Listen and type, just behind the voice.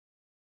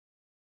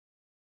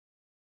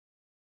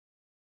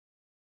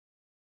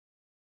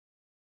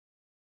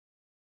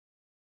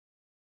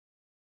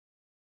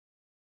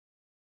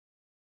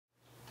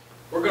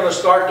We're going to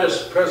start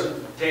this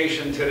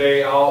presentation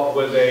today out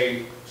with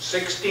a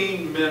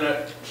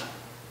 16-minute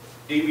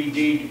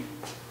DVD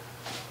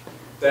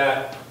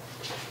that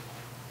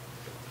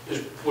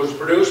was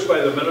produced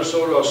by the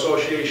Minnesota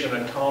Association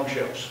of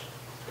Townships.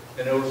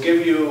 And it will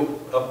give you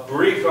a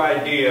brief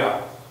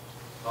idea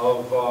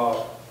of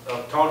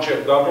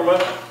township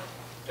government.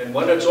 And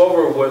when it's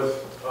over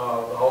with,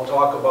 I'll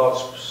talk about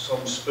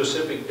some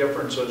specific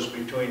differences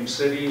between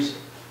cities,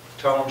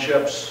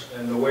 townships,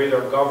 and the way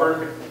they're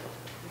governed,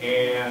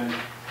 and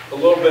a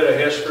little bit of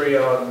history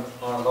on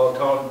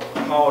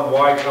how and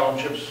why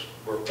townships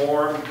were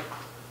formed,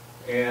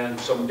 and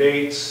some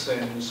dates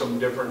and some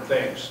different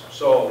things.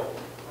 So,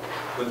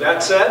 with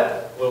that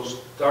said, we'll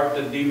start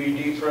the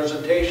DVD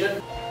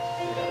presentation.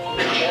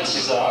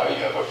 Chances are you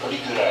have a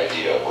pretty good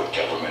idea of what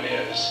government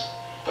is,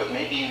 but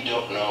maybe you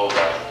don't know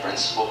about the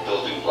principal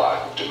building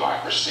block of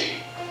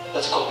democracy.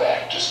 Let's go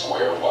back to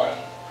square one.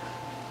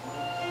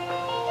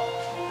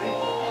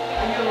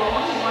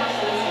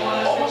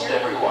 Almost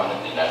everyone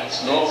in the United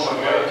States of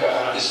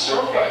America is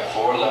served by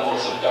 4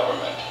 levels of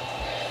government.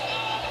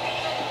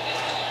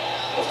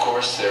 Of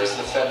course, there's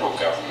the federal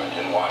government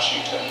in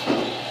Washington.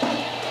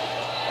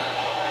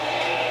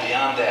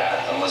 Beyond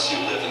that, unless you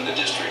live in the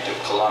District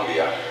of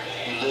Columbia,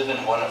 you live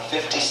in one of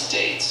 50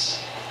 states.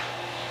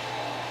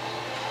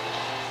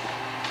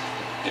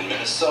 In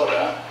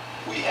Minnesota,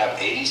 we have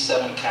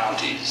 87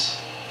 counties.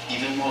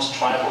 Even most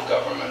tribal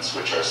governments,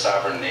 which are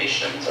sovereign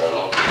nations, are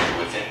located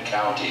within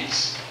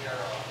counties.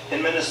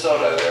 In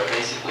Minnesota, there are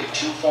basically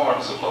 2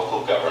 forms of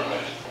local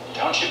government.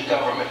 Township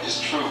government is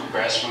true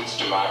grassroots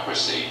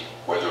democracy,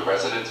 where the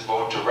residents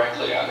vote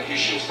directly on the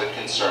issues that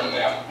concern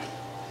them.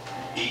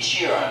 Each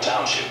year on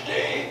Township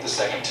Day, the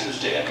second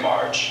Tuesday in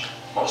March,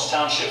 most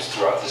townships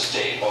throughout the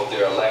state hold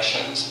their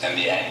elections and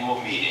the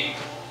annual meeting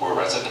where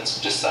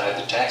residents decide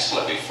the tax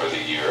levy for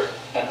the year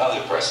and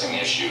other pressing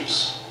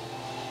issues.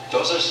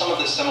 Those are some of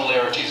the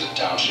similarities of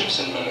townships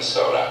in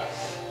Minnesota.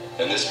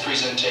 In this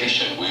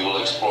presentation, we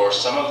will explore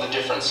some of the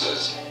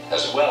differences,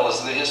 as well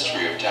as the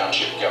history of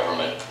township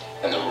government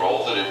and the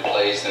role that it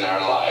plays in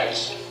our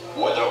lives,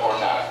 whether or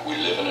not we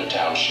live in a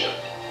township.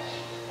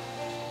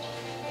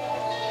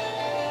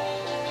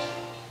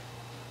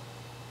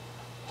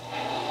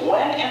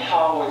 When and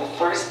how were the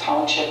first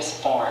townships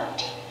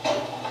formed?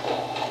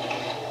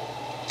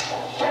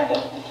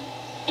 Brandon.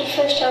 The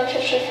first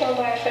townships were formed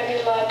by a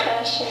federal law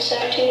passed in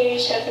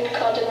 1787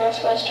 called the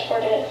Northwest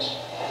Ordinance.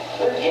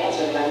 Good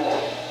answer,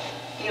 Brenda.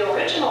 The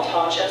original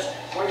townships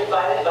were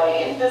divided by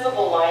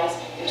invisible lines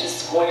into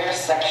square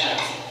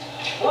sections.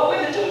 What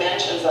were the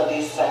dimensions of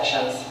these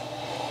sections?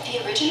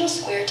 The original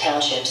square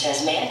townships,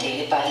 as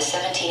mandated by the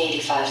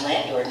 1785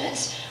 Land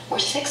Ordinance, were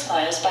 6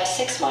 miles by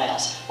 6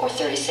 miles, or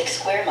 36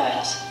 square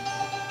miles.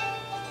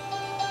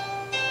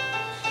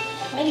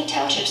 Many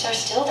townships are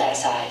still that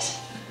size.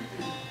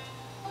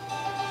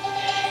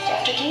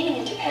 After gaining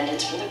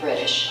independence from the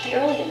British, the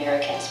early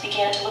Americans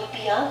began to look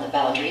beyond the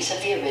boundaries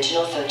of the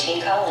original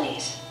 13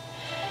 colonies.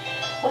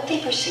 What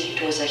they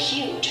perceived was a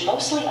huge,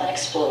 mostly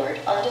unexplored,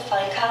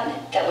 undefined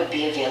continent that would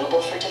be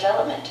available for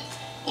development.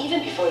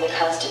 Even before the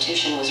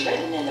Constitution was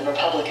written and the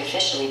Republic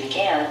officially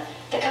began,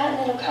 the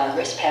Continental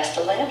Congress passed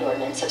the Land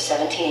Ordinance of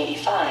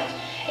 1785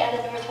 and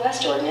the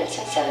Northwest Ordinance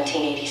in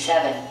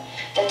 1787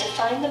 that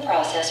defined the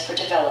process for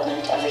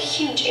development of the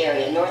huge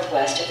area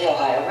northwest of the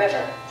Ohio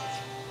River.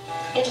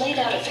 It laid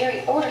out a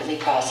very orderly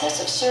process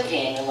of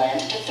surveying the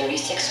land into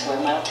 36 square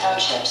mile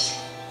townships.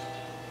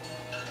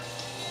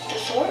 The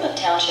form of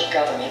township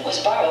government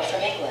was borrowed from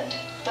England,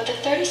 but the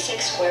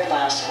 36 square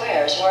mile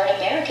squares were an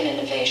American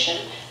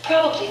innovation,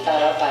 probably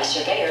thought out by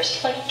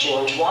surveyors like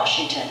George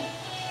Washington,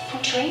 who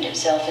trained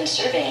himself in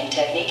surveying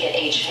technique at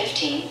age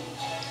 15,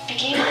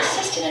 became an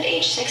assistant at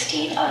age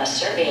 16 on a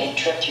surveying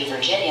trip through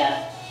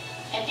Virginia,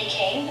 and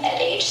became, at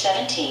age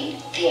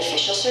 17, the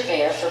official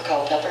surveyor for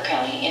Culpeper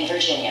County in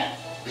Virginia.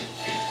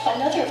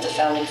 Another of the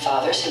founding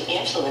fathers who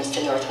influenced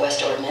the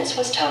Northwest Ordinance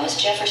was Thomas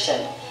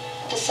Jefferson,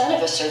 the son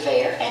of a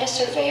surveyor and a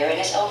surveyor in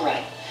his own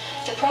right.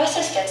 The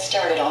process that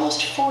started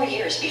almost 4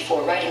 years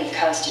before writing the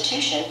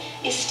Constitution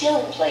is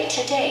still in play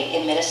today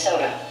in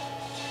Minnesota.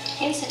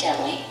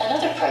 Incidentally,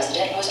 another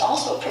president was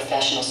also a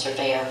professional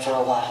surveyor for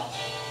a while.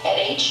 At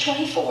age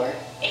 24,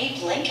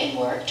 Abe Lincoln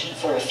worked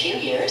for a few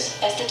years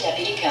as the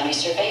deputy county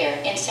surveyor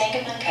in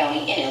Sangamon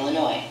County in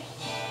Illinois.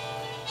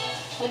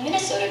 When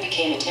Minnesota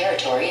became a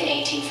territory in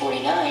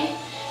 1849,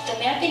 the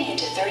mapping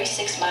into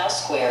 36-mile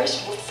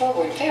squares moved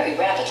forward very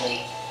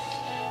rapidly.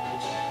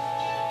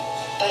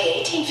 By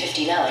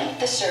 1859,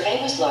 the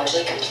survey was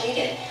largely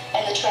completed,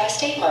 and the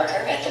tri-state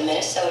marker at the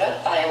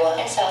Minnesota, Iowa,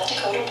 and South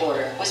Dakota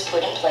border was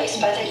put in place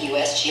by the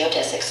U.S.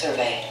 Geodesic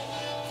Survey.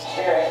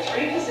 There are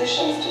 3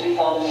 positions to be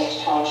held in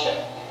each township.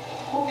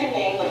 Who can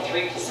name the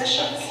 3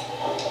 positions?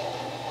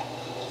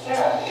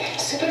 Sarah.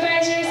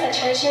 Supervisors, a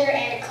treasurer,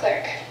 and a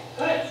clerk.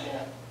 Good.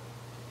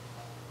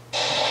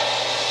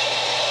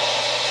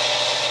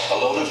 A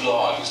load of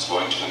logs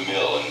going to the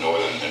mill in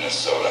northern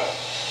Minnesota.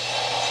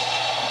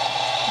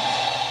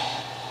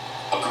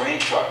 A grain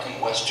truck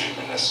in western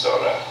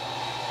Minnesota.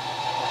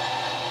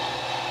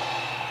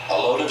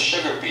 load of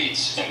sugar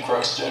beets in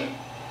Crookston,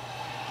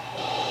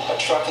 a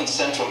truck in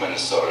central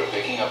Minnesota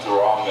picking up the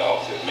raw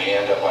milk that may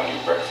end up on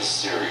your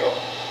breakfast cereal.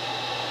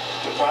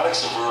 The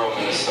products of rural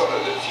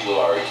Minnesota that fuel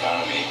our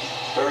economy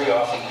very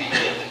often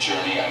begin the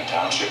journey on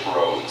township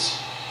roads.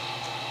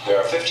 There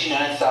are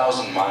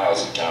 59,000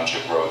 miles of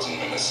township roads in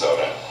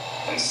Minnesota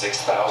and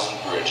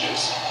 6,000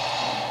 bridges.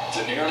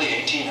 The nearly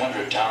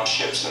 1,800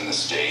 townships in the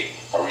state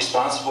are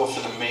responsible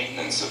for the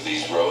maintenance of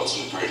these roads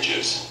and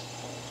bridges.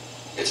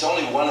 It's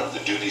only one of the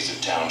duties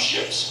of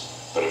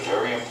townships, but a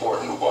very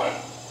important one.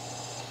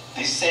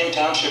 These same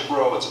township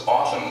roads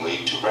often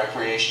lead to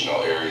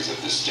recreational areas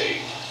of the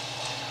state.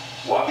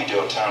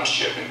 Wabidoh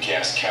Township in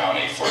Cass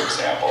County, for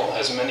example,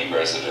 has many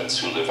residents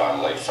who live on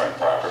lakefront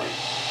property.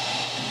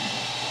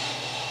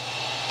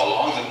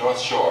 Along the north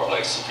shore of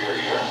Lake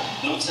Superior,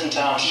 Lutsen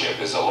Township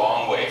is a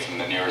long way from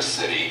the nearest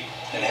city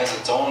and has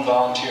its own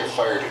volunteer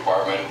fire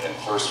department and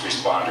first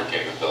responder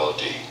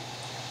capability.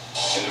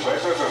 In the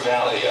Red River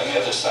Valley on the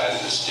other side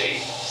of the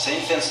state,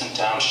 St. Vincent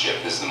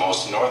Township is the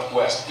most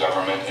northwest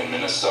government in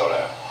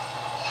Minnesota.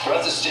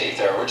 Throughout the state,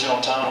 there are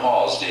original town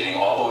halls dating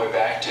all the way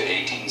back to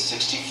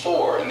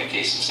 1864 in the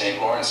case of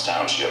St. Lawrence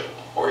Township,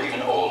 or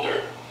even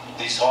older.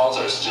 These halls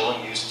are still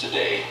in use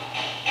today.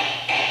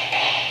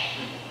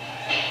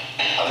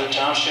 Other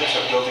townships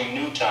are building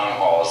new town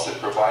halls that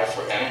provide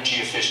for energy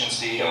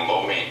efficiency and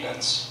low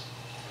maintenance.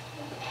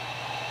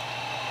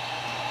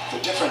 The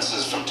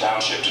differences from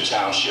township to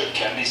township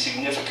can be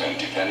significant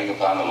depending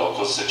upon the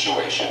local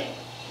situation.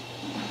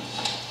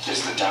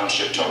 Is the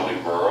township totally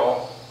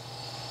rural?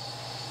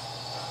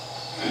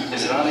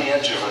 Is it on the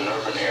edge of an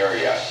urban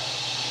area?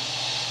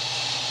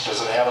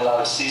 Does it have a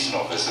lot of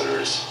seasonal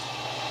visitors?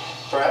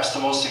 Perhaps the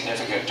most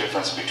significant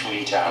difference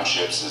between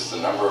townships is the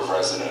number of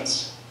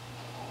residents.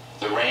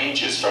 The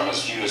range is from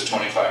as few as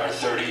 25 or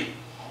 30,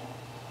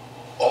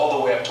 all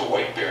the way up to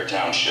White Bear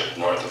Township,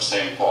 north of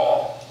St.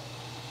 Paul.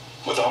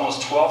 With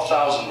almost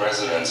 12,000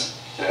 residents,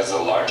 it has the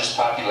largest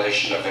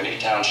population of any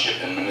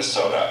township in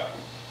Minnesota.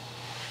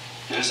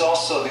 It is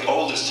also the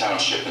oldest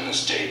township in the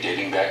state,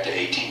 dating back to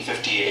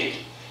 1858,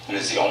 and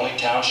is the only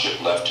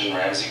township left in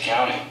Ramsey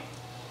County.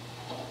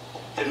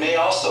 It may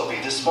also be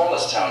the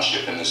smallest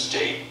township in the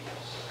state.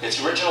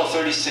 Its original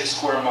 36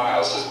 square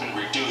miles has been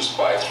reduced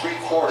by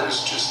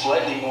 3/4 to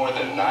slightly more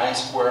than 9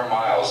 square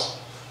miles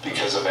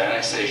because of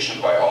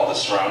annexation by all the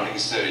surrounding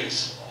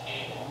cities.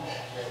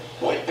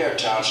 White Bear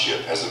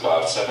Township has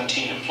about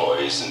 17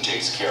 employees and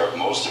takes care of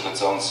most of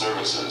its own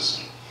services,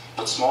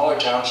 but smaller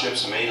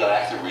townships may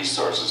lack the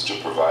resources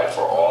to provide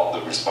for all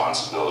the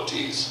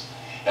responsibilities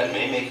and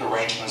may make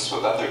arrangements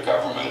with other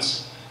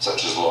governments,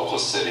 such as local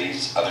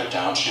cities, other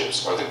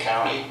townships, or the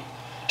county,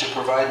 to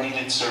provide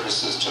needed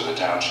services to the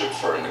township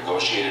for a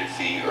negotiated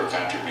fee or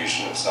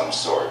contribution of some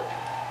sort.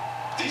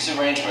 These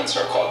arrangements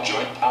are called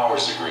joint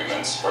powers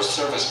agreements or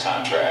service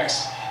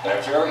contracts and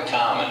are very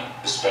common,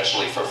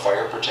 especially for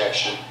fire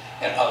protection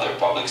and other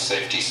public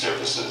safety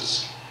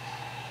services.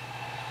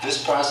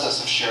 This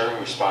process of sharing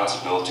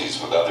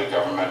responsibilities with other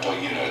governmental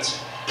units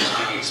is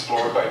being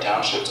explored by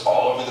townships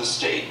all over the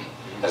state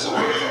as a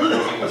way of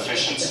improving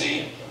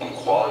efficiency and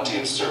quality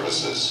of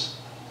services.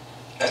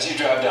 As you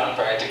drive down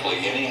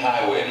practically any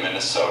highway in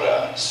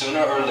Minnesota,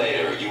 sooner or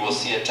later you will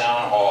see a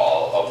town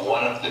hall of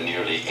one of the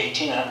nearly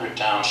 1,800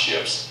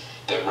 townships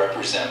that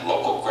represent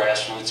local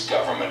grassroots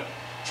government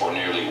for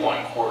nearly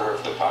 1/4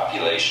 of the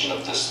population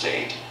of the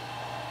state.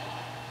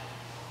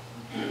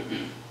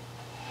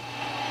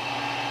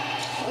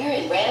 We're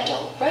in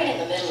Randall, right in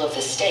the middle of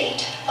the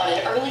state, on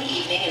an early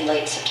evening in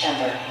late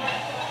September.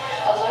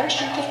 A large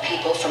group of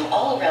people from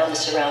all around the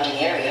surrounding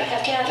area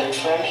have gathered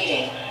for a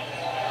meeting.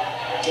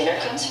 Dinner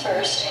comes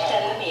first,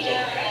 then the meeting.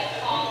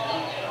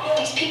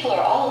 These people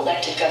are all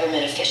elected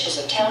government officials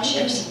of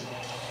townships,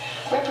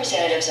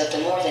 representatives of the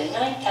more than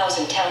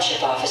 9,000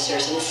 township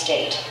officers in the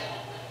state.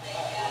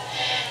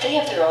 They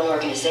have their own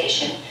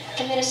organization,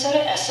 the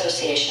Minnesota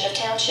Association of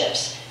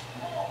Townships.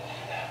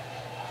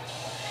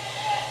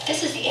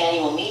 This is the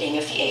annual meeting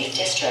of the 8th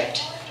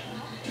District.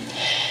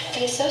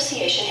 The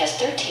association has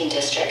 13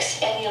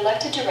 districts, and the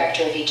elected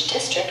director of each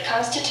district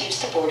constitutes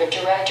the board of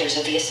directors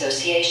of the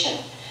association.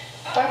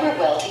 Barbara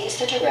Welty is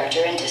the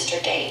director in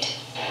District 8.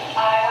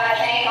 I want to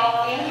thank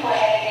all of you for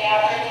having the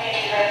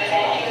opportunity to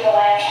represent you the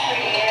last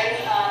 3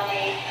 years on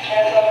the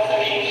Minnesota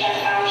Association of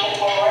Township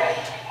Board.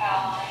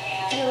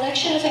 The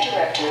election of a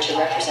director to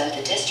represent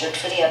the district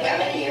for the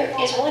upcoming year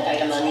is one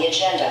item on the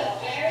agenda.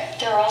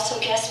 There are also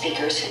guest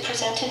speakers who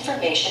present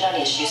information on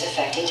issues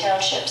affecting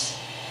townships.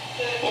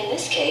 In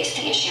this case,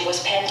 the issue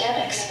was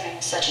pandemics,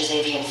 such as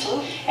avian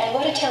flu, and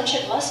what a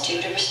township must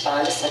do to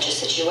respond to such a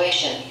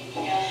situation.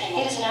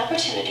 It is an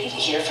opportunity to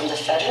hear from the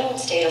federal and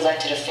state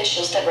elected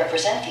officials that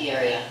represent the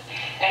area.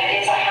 And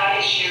it's a hot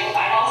issue.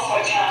 I'm also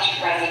a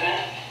township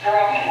resident, grew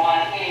up in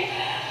one.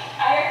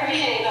 I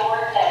appreciate the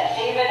work that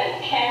David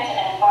and Kent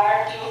and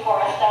Barb do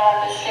for us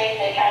down in the state.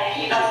 They kind of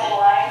keep us in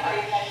line for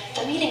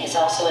The meeting is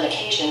also an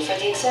occasion for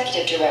the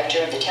executive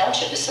director of the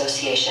Township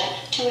Association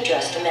to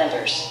address the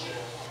members.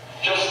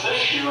 Just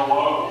this year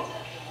alone,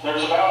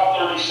 There's about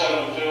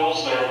 37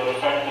 bills there that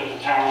affected the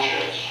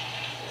townships.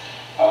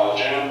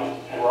 Jim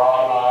and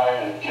Rob and I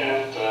and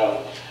Kent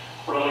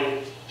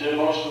really did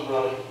most of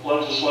the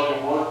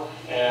legislative work,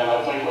 and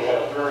I think we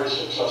had a very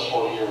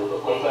successful year.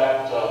 But with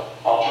that,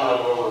 I'll turn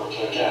it over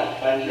to Kent.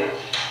 Thank you.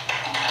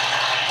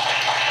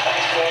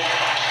 Thanks, Dave.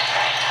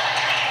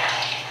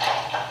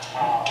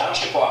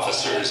 Township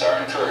officers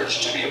are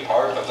encouraged to be a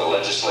part of the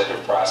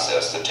legislative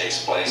process that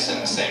takes place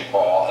in St.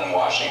 Paul and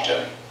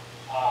Washington.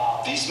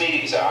 These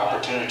meetings are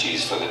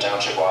opportunities for the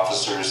township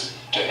officers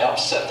to help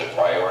set the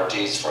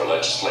priorities for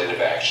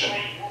legislative action.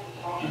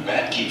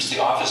 Matt keeps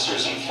the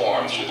officers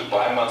informed through the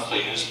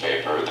bi-monthly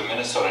newspaper, the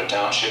Minnesota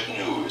Township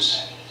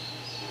News.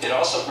 It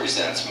also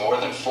presents more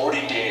than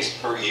 40 days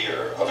per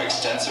year of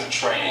extensive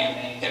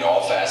training in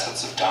all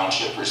facets of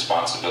township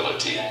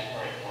responsibility.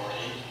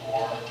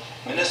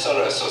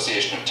 Minnesota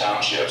Association of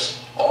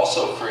Townships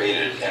also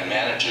created and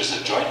manages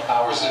a joint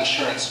powers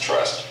insurance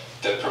trust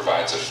that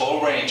provides a full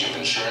range of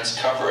insurance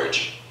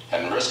coverage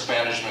and risk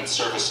management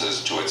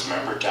services to its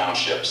member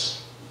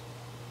townships.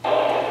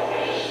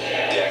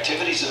 The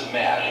activities of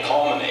Matt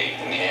culminate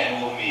in the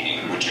annual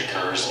meeting, which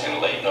occurs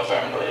in late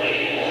November.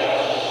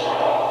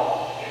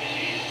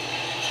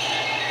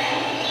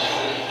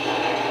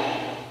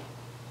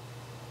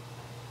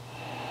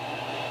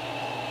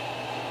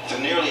 The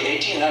nearly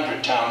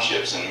 1,800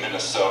 townships in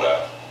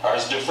Minnesota are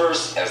as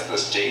diverse as the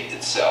state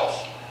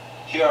itself.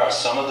 Here are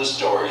some of the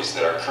stories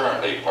that are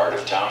currently part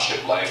of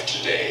township life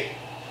today.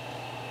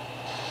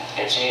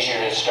 It's easier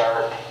to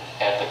start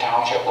at the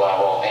township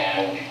level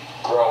and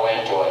grow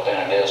into it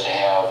than it is to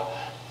have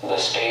the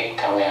state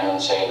come in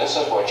and say, this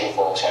is what you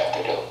folks have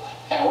to do.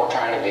 And we're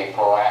trying to be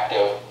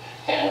proactive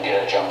and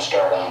get a jump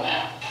start on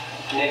that.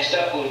 Next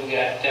up, we've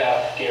got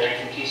Gary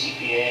from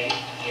TCPA.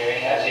 Gary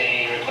has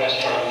a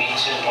request for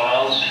meets and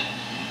bounds.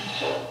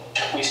 So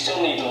we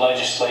still need the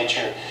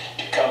legislature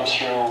to come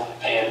through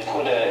and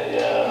put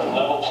a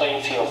level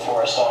playing field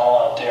for us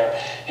all out there,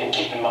 and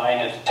keep in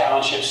mind that the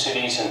township,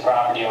 cities, and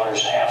property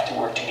owners have to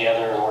work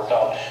together and work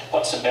out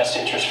what's the best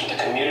interest for the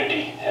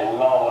community, and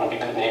we all want to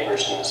be good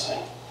neighbors in this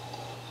thing.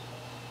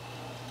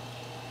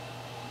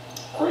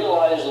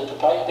 Realize that the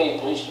Pike Bay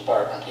Police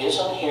Department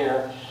isn't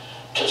here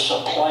to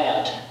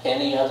supplant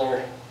any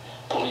other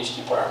police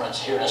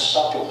departments, here to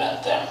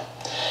supplement them.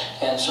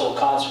 And so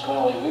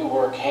consequently, we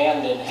work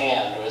hand in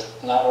hand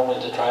with not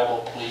only the tribal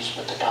police,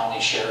 but the county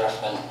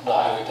sheriff and the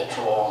highway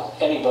patrol,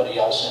 and anybody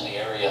else in the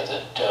area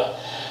that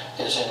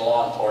is in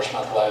law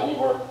enforcement.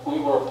 We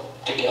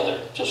work together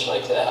just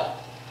like that.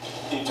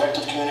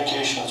 Effective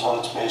communication is what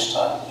it's based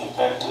on.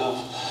 Effective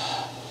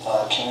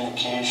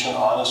communication,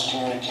 honest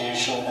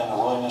communication, and the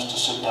willingness to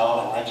sit down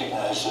and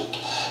recognize that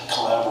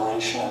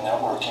collaboration and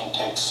networking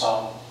takes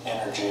some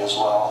energy as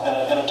well,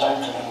 and a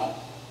time commitment.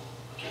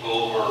 To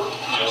go over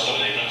some of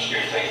the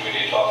administrative things we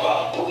need to talk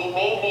about. We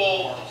may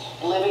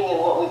be living in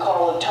what we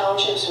call the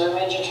townships,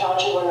 Bemidji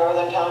Township or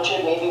Northern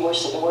Township. Maybe we're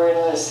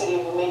in the city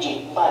of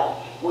Bemidji, but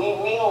we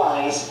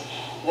realize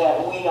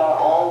that we are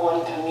all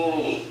one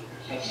community.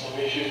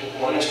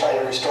 We're just trying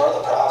to restore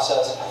the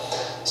process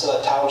so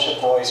that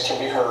township voice can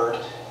be heard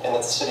and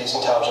that the cities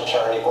and townships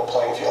are an equal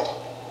playing field.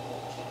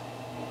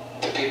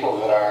 The people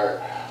that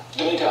are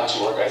doing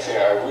township work, I say,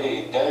 are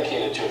really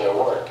dedicated to their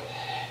work,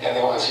 and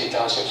they want to see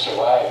township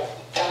survive.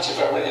 Township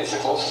government is the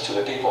closest to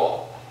the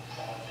people.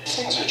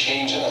 Things are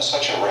changing at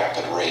such a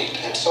rapid rate.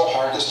 It's so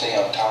hard to stay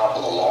on top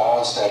of the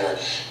laws that are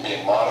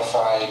being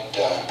modified,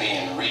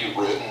 being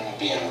rewritten,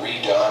 being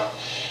redone.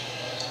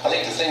 I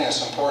think the thing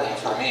that's important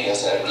for me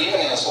is that even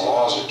as the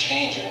laws are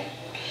changing,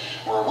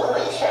 we're aware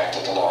of the fact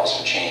that the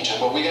laws are changing,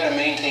 but we got to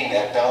maintain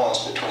that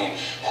balance between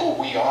who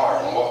we are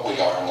and what we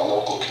are in the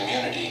local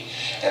community,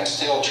 and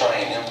still try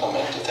and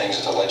implement the things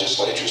that the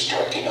legislature is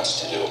directing us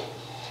to do.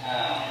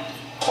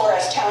 For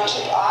us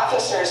township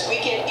officers, we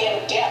get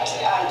in depth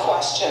on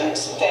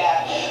questions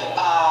that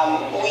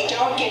we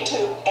don't get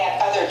to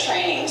at other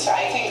trainings.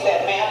 I think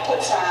that Matt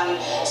puts on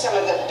some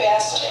of the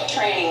best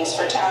trainings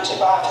for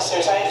township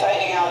officers. I'm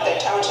finding out that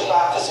township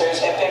officers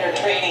have better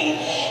training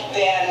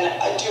than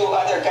do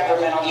other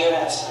governmental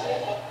units.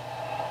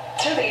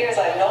 Through the years,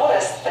 I've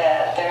noticed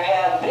that there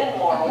have been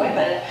more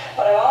women,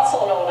 but I've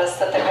also noticed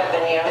that there have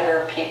been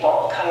younger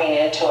people coming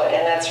into it,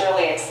 and that's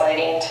really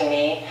exciting to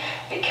me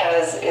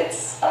because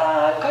it's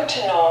good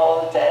to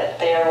know that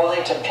they are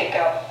willing to pick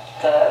up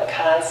the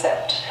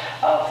concept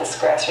of this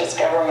grassroots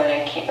government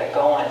and keep it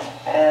going,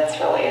 and it's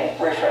really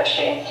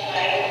refreshing.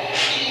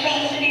 She's from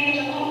the city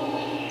of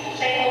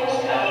St. Louis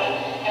County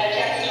and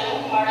attends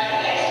Marshall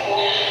High School,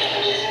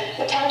 which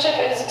is The township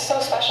is so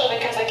special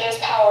because it gives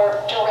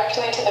power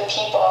directly to the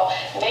people.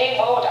 They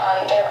vote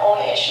on their own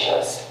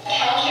issues.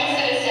 township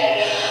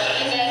citizens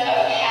possess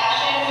a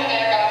passion for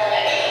their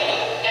government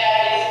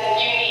that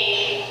is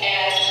unique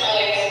and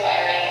truly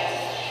inspiring.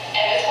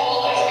 And this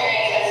whole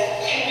experience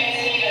has convinced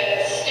me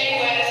to stick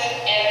with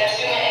and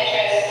pursue my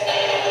interests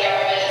in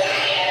government,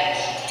 and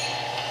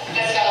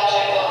this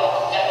scholarship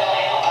will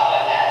definitely help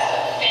out with that. So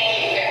thank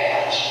you very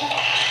much.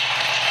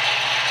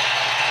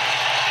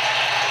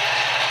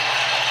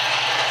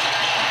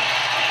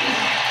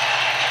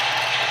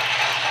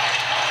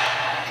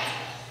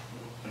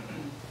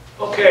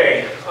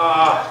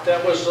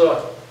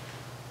 was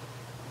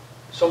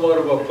somewhat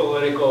of a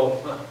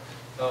political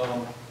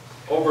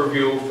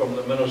overview from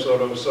the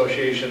Minnesota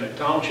Association of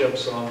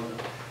Townships on,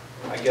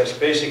 I guess,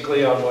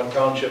 basically on what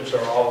townships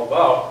are all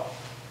about.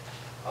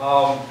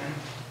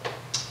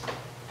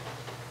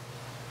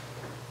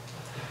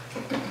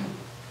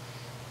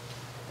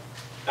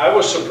 I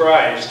was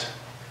surprised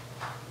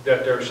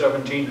that there are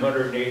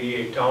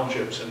 1,788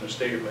 townships in the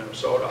state of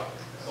Minnesota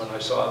when I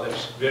saw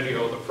this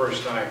video the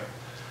first time.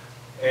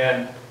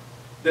 And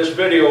this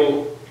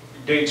video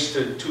dates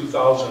to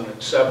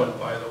 2007,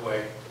 by the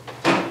way.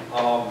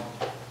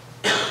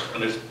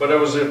 But it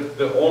was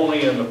the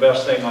only and the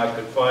best thing I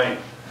could find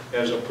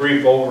as a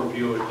brief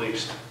overview, at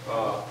least,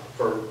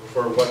 for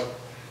what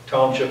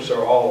townships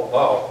are all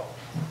about.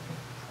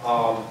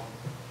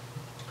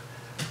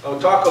 I'll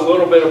talk a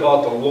little bit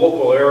about the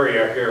local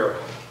area here.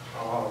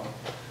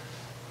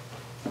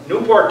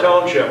 Newport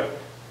Township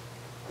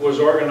was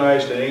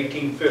organized in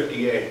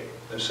 1858,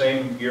 the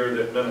same year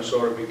that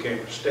Minnesota became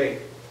a state.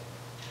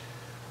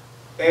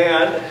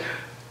 And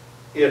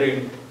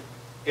it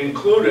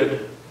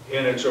included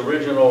in its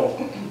original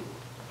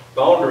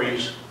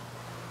boundaries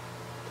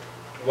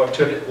what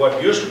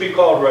used to be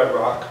called Red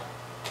Rock,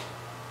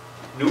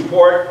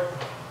 Newport,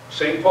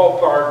 St. Paul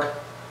Park,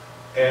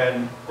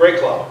 and Gray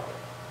Cloud.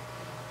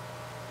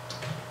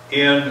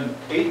 In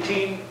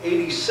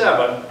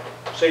 1887,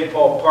 St.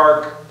 Paul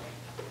Park,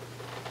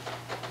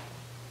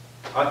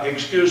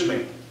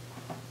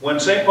 when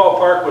St. Paul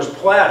Park was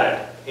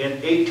platted in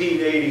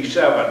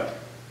 1887,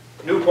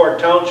 Newport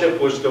Township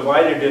was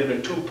divided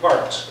into two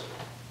parts,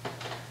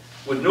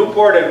 with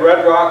Newport and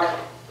Red Rock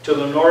to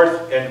the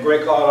north and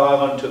Gray Cloud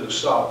Island to the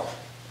south.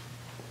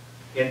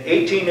 In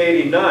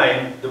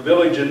 1889, the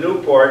village of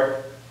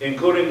Newport,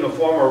 including the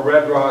former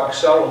Red Rock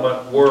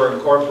settlement, were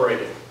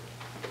incorporated.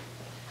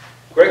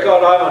 Gray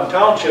Cloud Island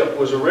Township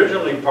was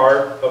originally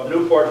part of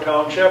Newport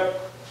Township,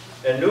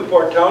 and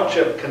Newport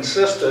Township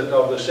consisted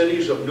of the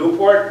cities of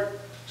Newport,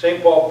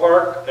 St. Paul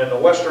Park, and the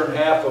western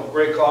half of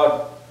Gray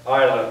Cloud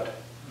Island.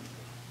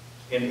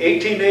 In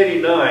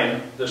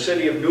 1889, the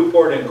city of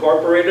Newport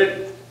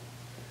incorporated,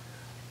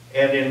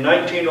 and in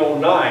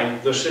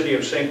 1909, the city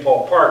of St.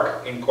 Paul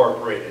Park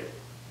incorporated.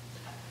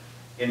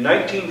 In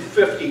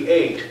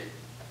 1958,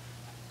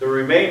 the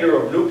remainder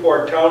of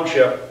Newport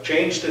Township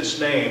changed its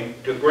name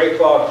to Gray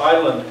Cloud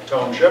Island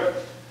Township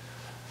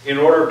in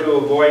order to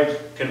avoid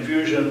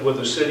confusion with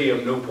the city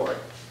of Newport.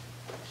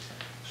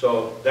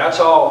 So that's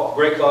how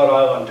Gray Cloud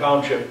Island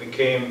Township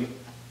became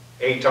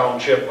a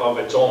township of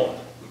its own,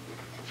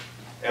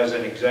 as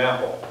an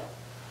example.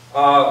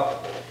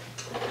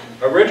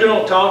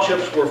 Original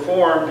townships were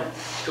formed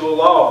to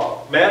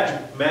allow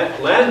land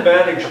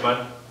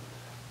management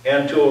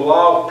and to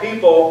allow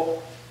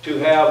people to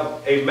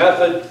have a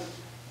method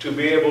to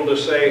be able to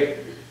say,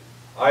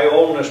 I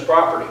own this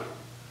property.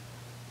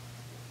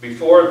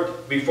 Before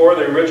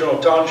the original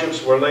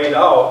townships were laid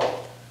out,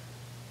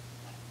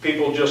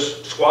 people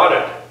just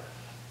squatted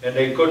and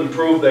they couldn't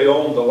prove they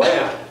owned the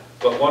land.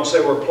 But once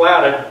they were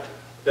platted,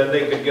 then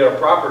they could get a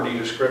property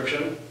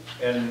description,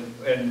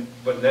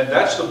 but then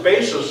that's the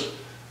basis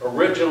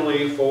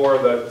originally for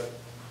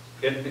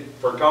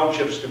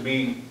townships to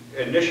be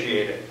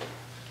initiated.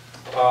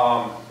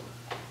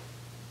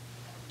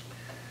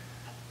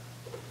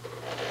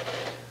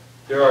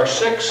 There are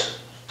 6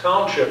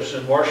 townships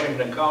in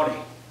Washington County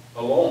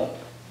alone,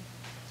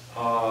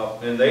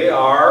 and they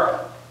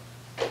are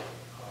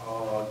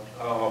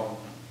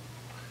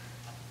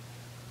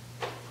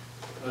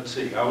let's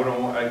see,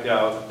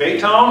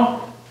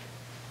 Baytown,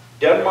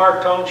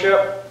 Denmark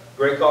Township,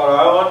 Gray Cloud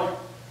Island,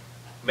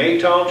 May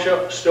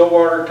Township,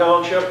 Stillwater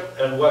Township,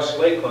 and West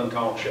Lakeland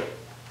Township.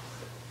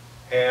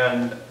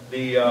 And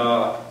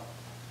the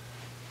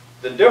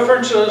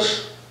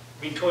differences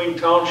between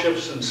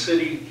townships and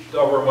city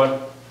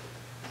government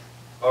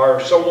are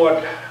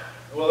somewhat,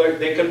 well,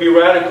 they can be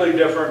radically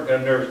different,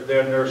 and they're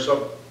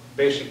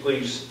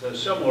basically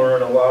similar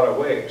in a lot of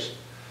ways.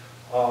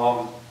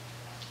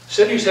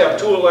 Cities have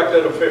 2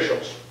 elected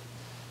officials,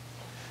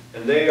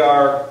 and they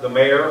are the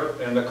mayor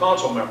and the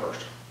council members.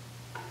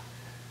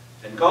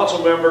 And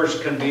council members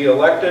can be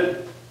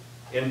elected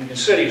in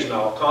cities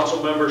now.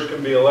 Council members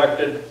can be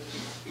elected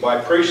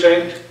by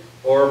precinct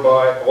or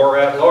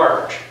at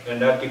large,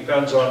 and that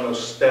depends on the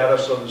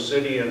status of the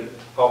city and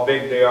how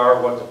big they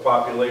are, what the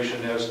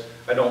population is.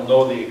 I don't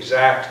know the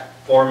exact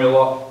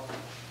formula,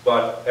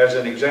 but as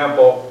an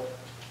example,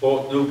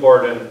 both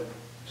Newport and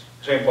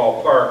St.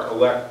 Paul Park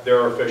elect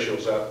their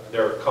officials,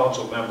 their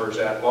council members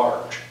at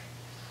large.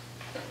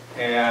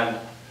 And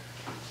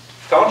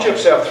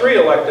townships have 3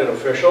 elected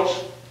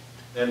officials,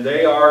 and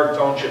they are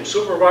township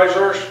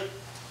supervisors,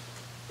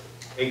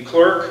 a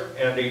clerk,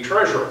 and a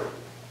treasurer.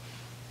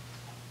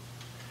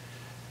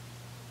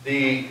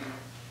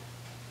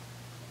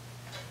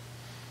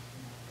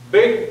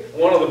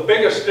 One of the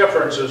biggest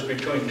differences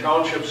between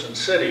townships and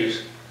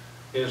cities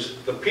is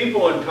the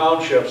people in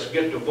townships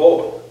get to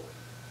vote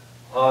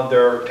on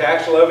their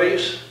tax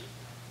levies.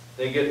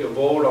 They get to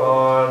vote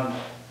on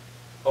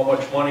how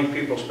much money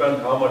people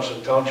spend, how much the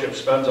township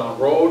spends on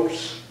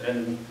roads,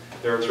 and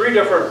there are 3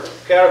 different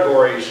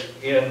categories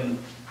in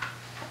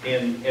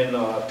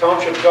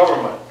township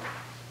government,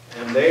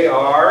 and they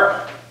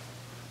are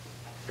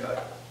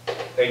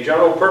a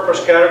general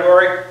purpose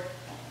category.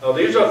 Now,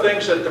 these are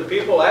things that the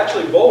people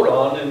actually vote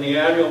on in the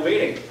annual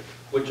meeting,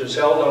 which is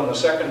held on the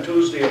 2nd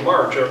Tuesday of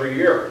March every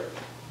year,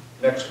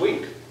 next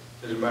week,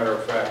 as a matter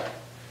of fact.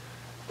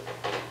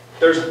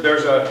 There's a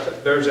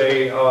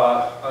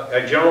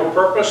general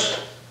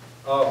purpose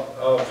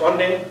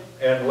funding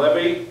and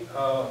levy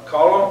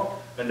column,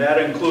 and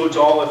that includes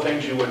all the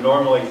things you would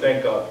normally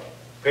think of: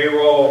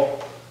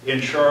 payroll,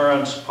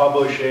 insurance,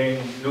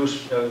 publishing,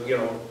 news,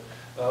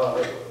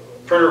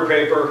 printer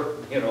paper,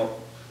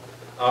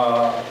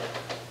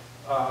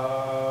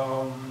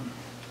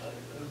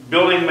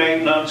 building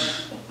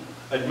maintenance,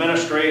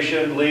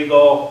 administration,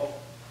 legal,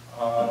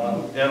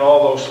 and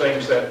all those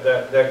things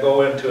that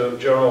go into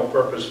general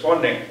purpose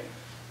funding.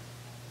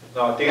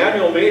 Now, at the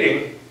annual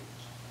meeting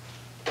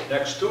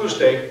next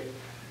Tuesday,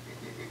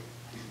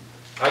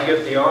 I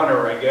get the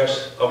honor, I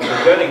guess, of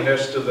presenting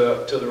this to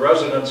the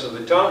residents of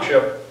the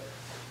township,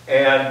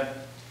 and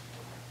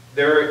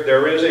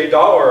there is a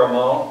dollar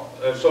amount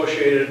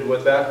associated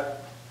with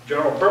that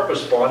general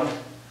purpose fund,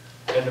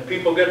 and the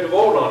people get to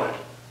vote on it.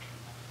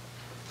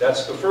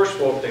 That's the first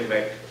vote they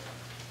make.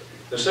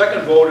 The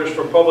second vote is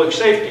for public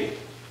safety.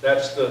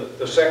 That's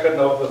the second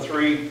of the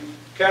 3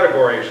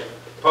 categories.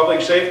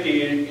 Public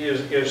safety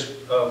is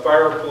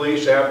fire,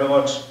 police,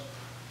 ambulance,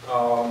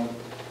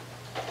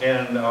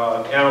 and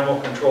animal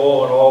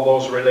control and all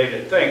those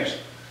related things.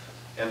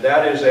 And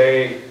that is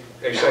a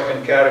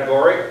second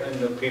category, and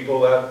the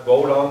people that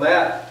vote on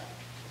that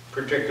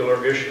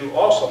particular issue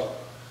also.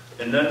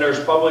 And then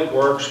there's public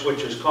works,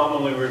 which is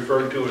commonly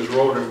referred to as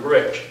road and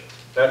bridge.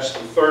 That's the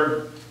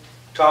third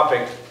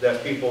topic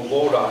that people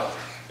vote on.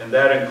 And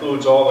that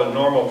includes all the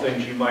normal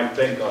things you might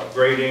think of: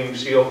 grading,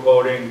 seal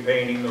coating,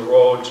 painting the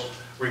roads,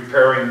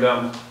 repairing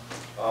them,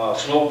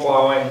 snow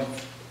plowing,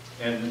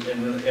 and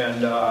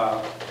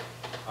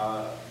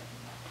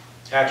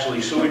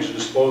actually sewage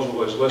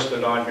disposal is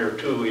listed on here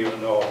too, even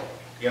though,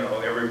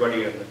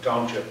 everybody in the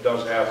township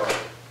does have a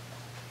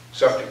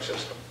septic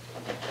system.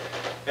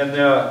 And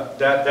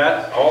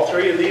all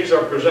 3 of these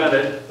are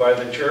presented by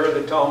the chair of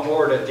the town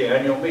board at the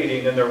annual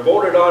meeting, and they're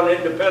voted on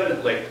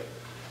independently.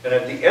 And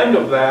at the end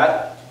of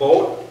that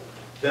vote,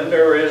 then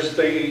there is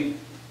the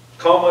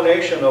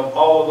culmination of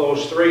all of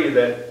those 3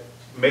 that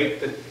make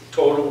the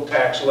total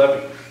tax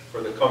levy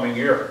for the coming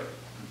year.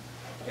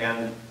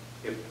 And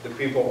if the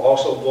people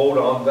also vote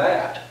on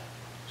that.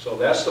 So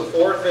that's the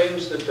 4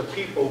 things that the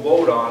people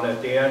vote on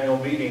at the annual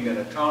meeting in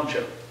a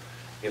township.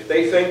 If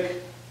they think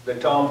the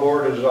town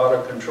board is out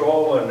of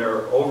control and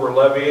they're over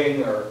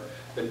levying, or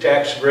the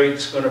tax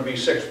rate's going to be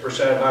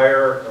 6%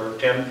 higher or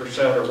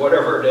 10% or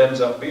whatever it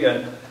ends up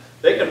being,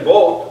 they can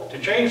vote to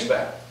change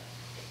that.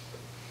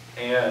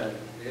 And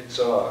it's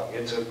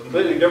a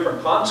completely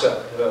different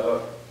concept,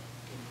 for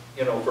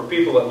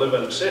people that live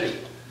in a city,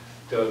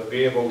 to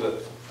be able to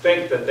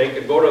think that they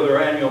could go to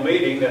their annual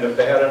meeting, and if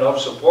they had enough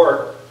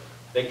support,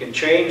 they could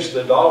change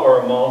the dollar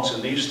amounts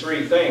in these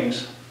 3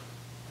 things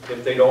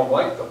if they don't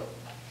like them.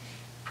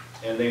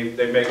 And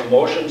they make a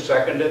motion,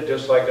 second it,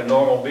 just like a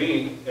normal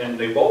meeting, and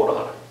they vote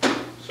on it.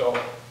 So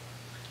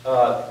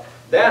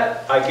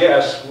that, I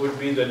guess, would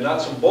be the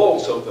nuts and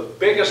bolts of the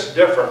biggest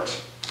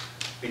difference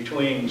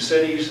between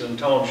cities and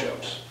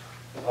townships.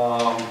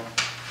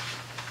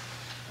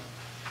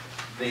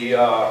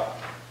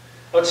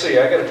 Let's see,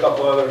 I got a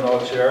couple other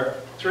notes here.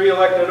 3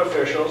 elected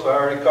officials, I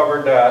already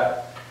covered that.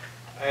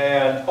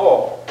 And,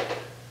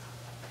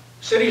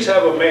 cities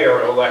have a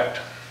mayor-elect,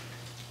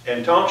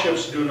 and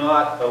townships do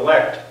not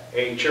elect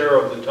a chair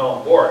of the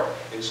town board.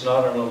 It's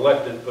not an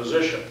elected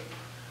position.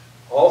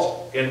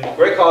 In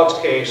Grey Cloud's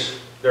case,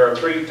 there are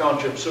 3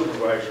 township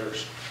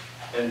supervisors,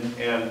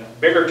 and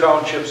bigger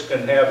townships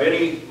can have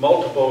any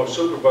multiple of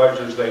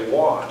supervisors they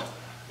want,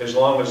 as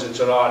long as it's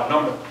an odd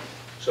number.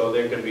 So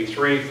there can be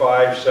 3,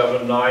 5,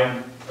 7,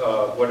 9,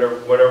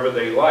 whatever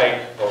they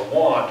like or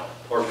want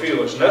or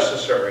feel is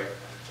necessary.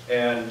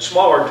 And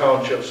smaller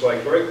townships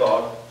like Grey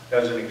Cloud,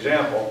 as an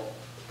example,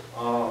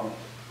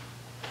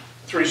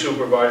 3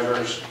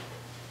 supervisors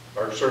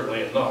are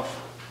certainly enough.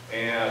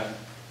 And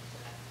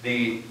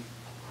the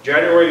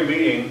January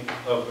meeting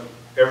of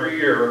every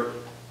year,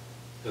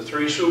 the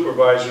 3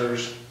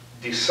 supervisors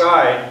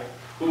decide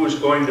who is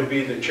going to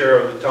be the chair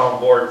of the town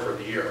board for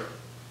the year.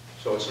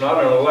 So it's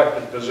not an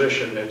elected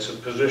position, it's a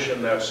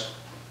position that's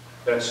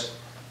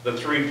the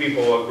 3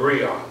 people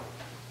agree on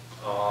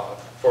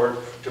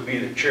to be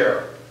the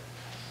chair.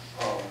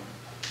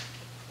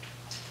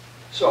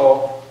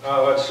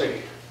 Let's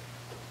see.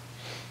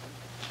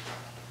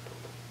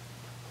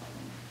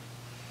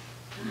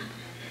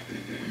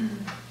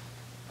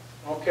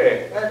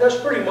 Okay, that's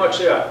pretty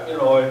much it, in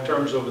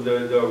terms of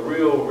the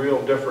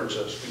real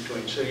differences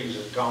between cities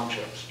and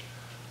townships.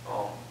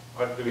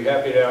 I'd be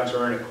happy to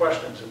answer any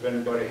questions if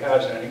anybody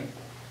has any.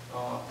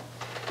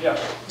 Yes.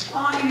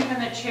 How long have you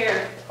been the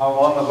chair How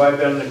long have I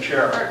been the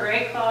chair? for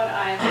Gray Cloud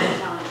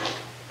Island Township?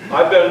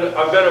 I've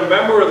been a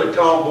member of the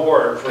town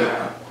board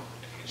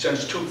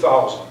since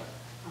 2000,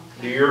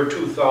 the year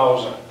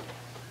 2000.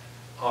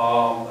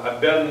 I've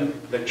been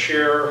the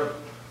chair,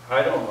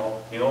 I don't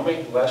know,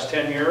 Naomi, last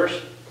 10 years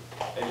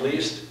at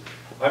least.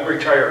 I'm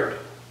retired,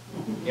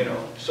 you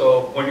know,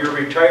 so when you're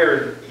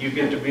retired, you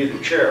get to be the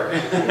chair.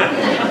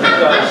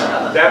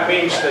 Because that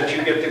means that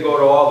you get to go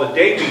to all the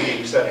day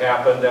meetings that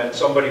happen that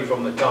somebody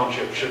from the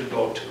township should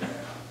go to.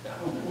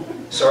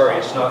 Sorry,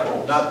 it's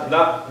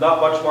not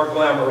much more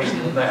glamorous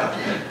than that.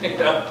 You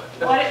know?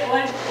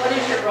 What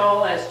is your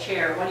role as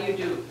chair? What do you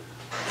do?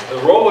 The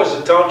role as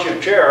the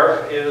township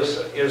chair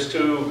is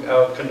to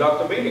conduct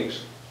the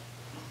meetings.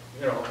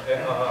 You know,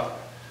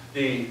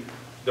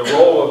 the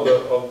role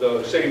of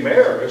the city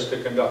mayor is to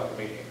conduct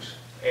the meetings,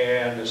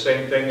 and the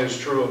same thing is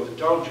true of the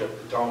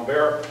township.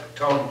 The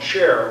town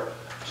chair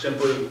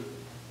simply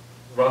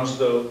runs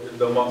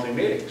the monthly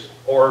meetings,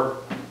 or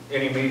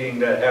any meeting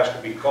that has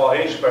to be called,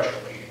 any special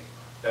meeting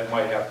that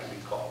might have to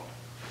be called.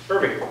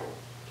 Herbie.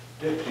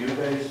 Dick, do you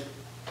guys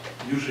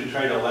usually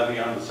try to levy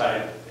on the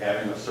side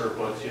having a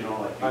surplus, you know,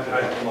 like you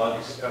could have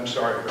floods? I'm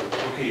sorry.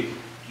 Okay,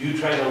 do you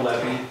try to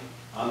levy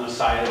on the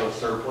side of a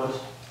surplus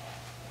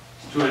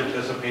to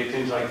anticipate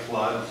things like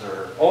floods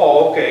or?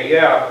 Oh, okay,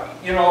 yeah.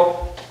 You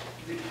know,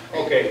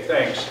 okay,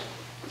 thanks.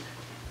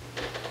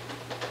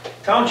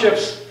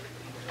 Townships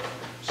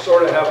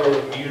sort of have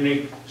a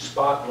unique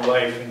spot in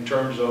life in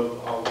terms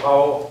of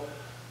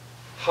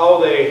how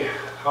they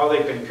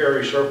can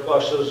carry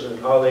surpluses and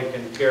how they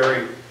can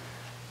carry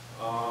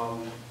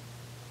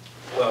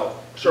well,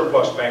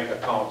 surplus bank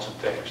accounts and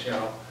things, you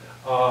know.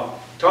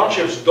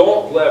 Townships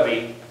don't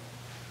levy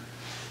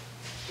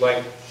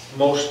like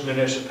most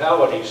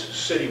municipalities,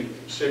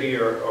 city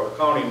or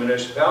county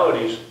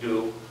municipalities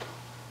do,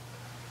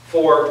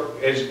 for,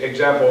 as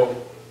example,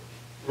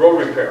 road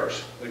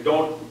repairs. We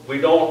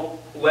don't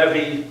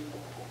levy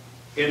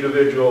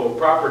individual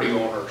property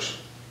owners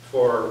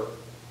for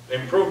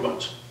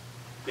improvements.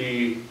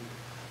 The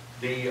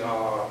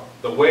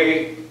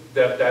way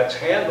that that's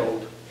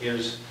handled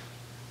is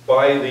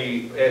by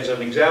as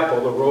an example,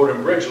 the road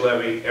and bridge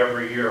levy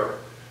every year.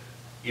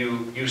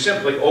 You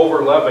simply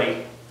over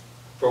levy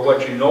for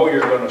what you know you're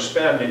going to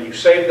spend, and you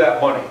save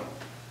that money.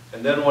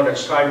 And then when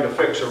it's time to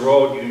fix a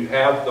road, you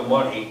have the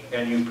money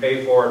and you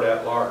pay for it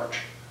at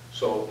large.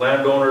 So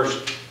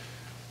landowners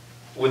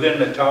within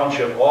the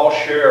township all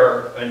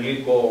share an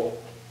equal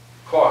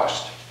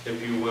cost,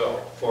 if you will,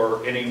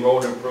 for any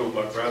road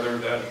improvement, rather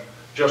than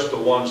just the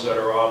ones that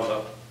are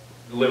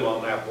live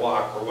on that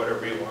block, or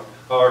whatever you want,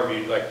 however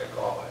you'd like to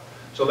call it.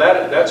 So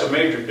that's a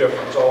major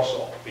difference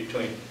also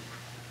between,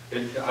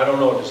 I don't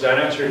know, does that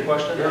answer your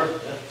question? Sure,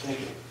 yeah, thank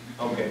you.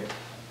 Okay,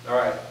 all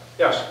right,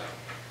 yes?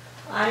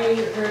 I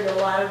heard a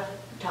lot of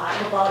talk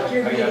about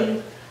your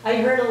meetings. I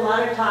heard a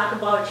lot of talk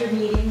about your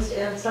meetings,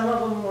 and some of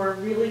them were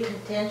really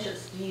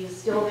contentious. Do you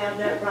still have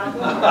that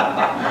problem?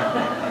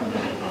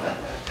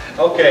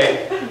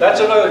 Okay, that's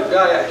another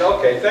guy.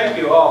 Okay, thank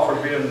you all for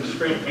being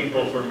screen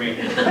people for me.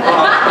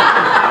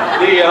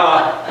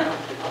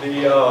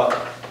 The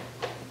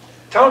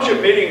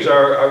township meetings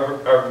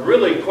are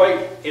really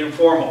quite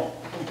informal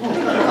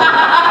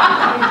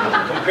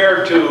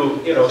compared to,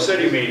 you know,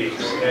 city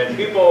meetings, and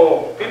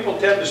people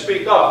tend to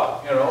speak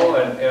up, you know,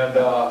 and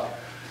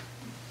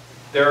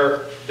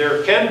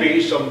there can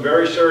be some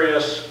very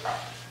serious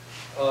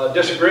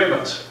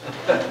disagreements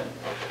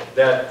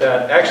that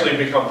actually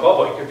become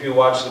public. If you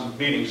watch the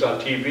meetings on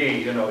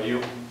TV, you know,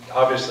 you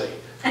obviously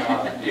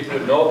you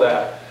would know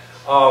that.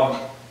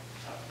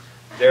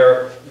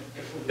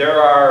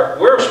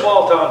 We're a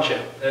small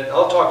township, and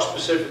I'll talk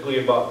specifically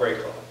about Gray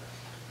Cloud.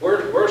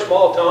 We're a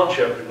small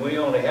township, and we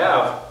only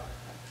have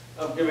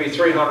maybe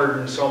 300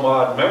 and some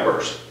odd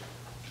members,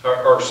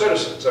 or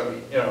citizens. I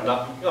mean, you know,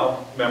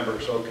 not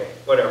members. Okay,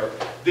 whatever.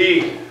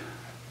 We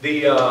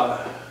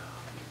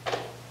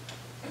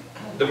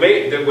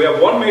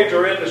have one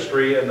major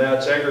industry, and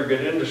that's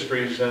aggregate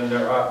industries, and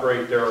they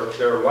operate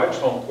their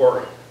limestone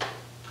quarry.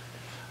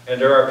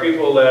 And there are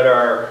people that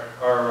are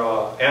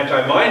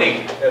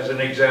anti-mining, as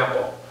an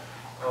example,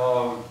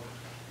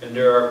 and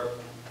there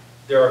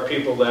are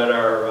people that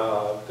are.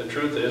 The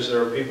truth is,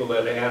 there are people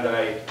that are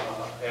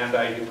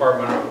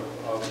anti-Department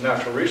of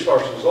Natural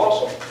Resources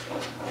also.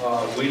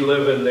 We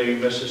live in the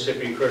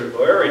Mississippi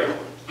critical area,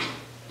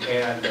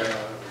 and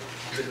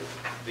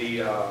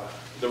the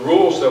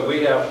rules that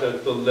we have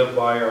to live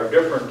by are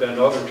different than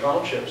other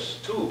townships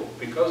too,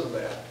 because of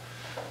that.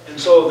 And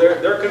so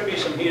there could be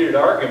some heated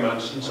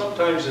arguments, and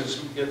sometimes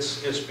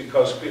it's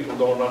because people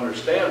don't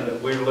understand that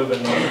we're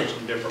living under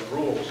some different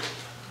rules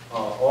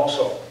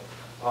also.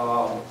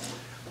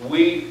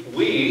 We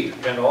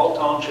and all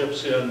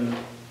townships in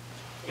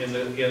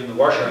the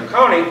Washington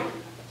County,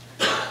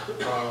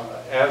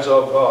 as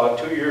of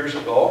 2 years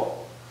ago,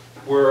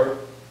 were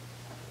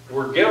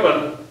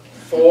given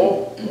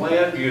full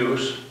land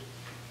use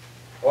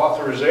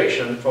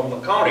authorization from the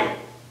county.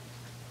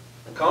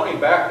 The county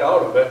backed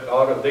out of it,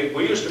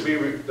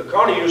 the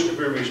county used to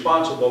be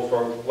responsible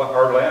for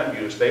our land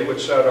use. They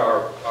would set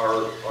our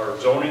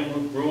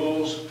zoning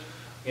rules,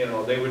 you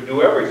know, they would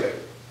do everything.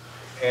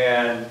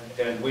 And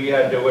we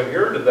had to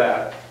adhere to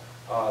that.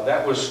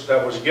 That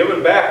was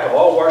given back to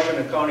all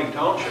Washington County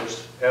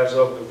townships as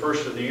of the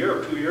first of the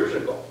year, 2 years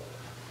ago.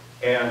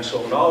 And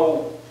so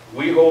now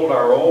we hold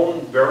our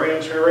own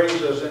variance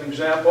hearings, as an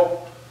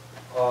example.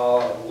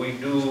 We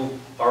do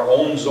our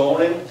own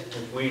zoning.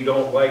 If we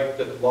don't like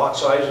the lot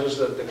sizes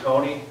that the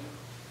county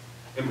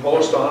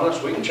imposed on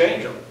us, we can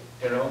change them.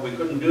 You know, we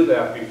couldn't do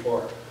that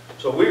before.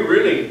 So we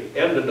really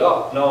ended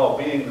up now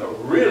being a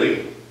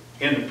really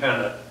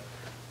independent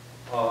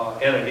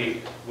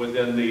entity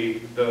within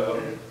the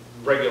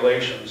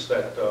regulations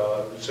that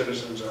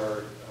citizens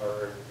are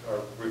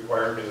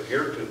required to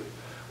adhere to.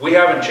 We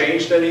haven't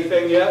changed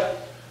anything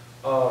yet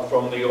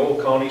from the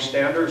old county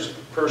standards.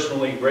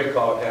 Personally,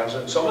 Graycott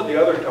hasn't. Some of the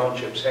other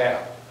townships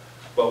have.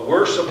 But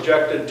we're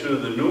subjected to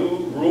the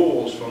new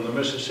rules from the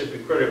Mississippi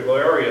Critical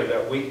Area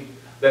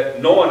that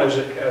no one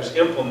has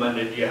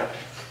implemented yet.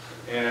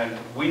 And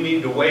we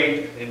need to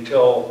wait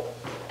until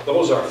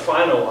those are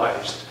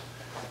finalized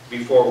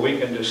before we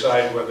can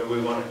decide whether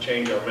we want to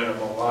change our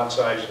minimum lot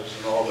sizes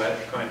and all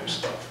that kind of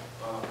stuff.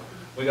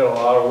 We got a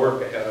lot of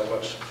work ahead of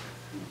us.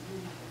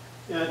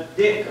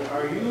 Dick,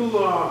 are you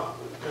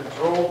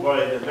controlled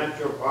by the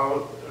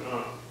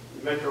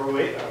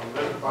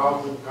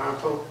Metropolitan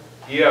Council?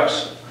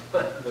 Yes.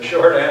 The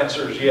short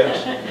answer is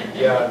yes.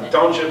 Yeah,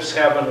 townships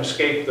haven't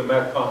escaped the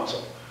Met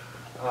Council.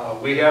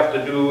 We have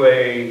to do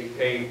a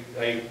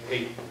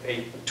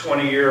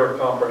 20-year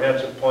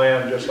comprehensive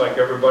plan just like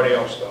everybody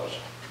else does,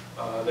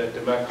 that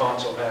the Met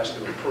Council has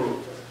to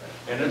approve.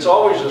 And it's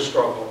always a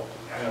struggle,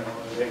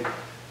 you know,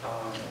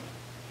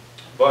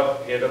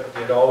 but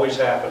it always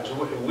happens.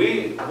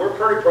 We're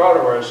pretty proud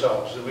of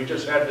ourselves. We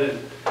just had to,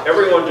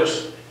 everyone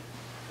just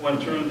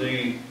went through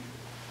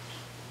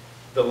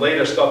the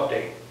latest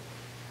update.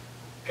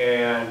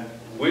 And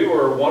we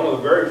were one of the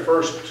very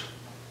first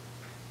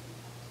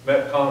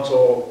Met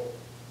Council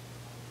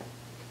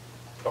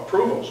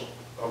approvals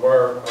of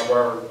our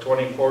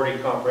 2040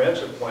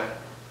 comprehensive plan.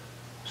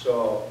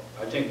 So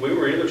I think we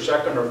were either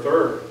second or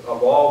third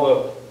of all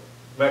the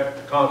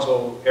Met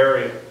Council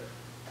area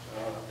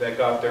that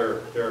got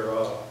their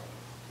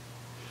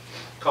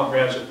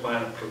comprehensive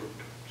plan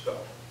approved. So,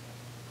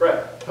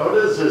 Fred. How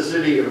does the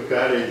city of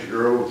Cottage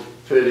Grove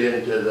fit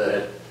into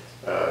that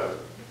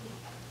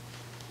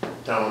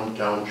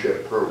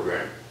township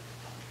program?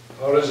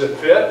 How does it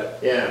fit?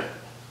 Yeah.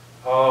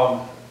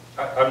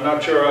 I'm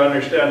not sure I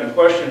understand the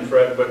question,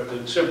 Fred, but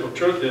the simple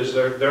truth is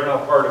they're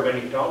not part of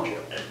any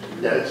township.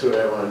 That's what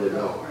I wanted to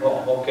know.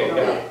 Oh, okay,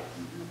 yeah.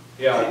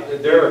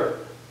 Yeah,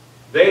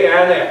 they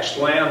annexed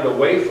land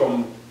away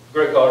from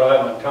Graycott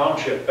Island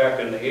Township back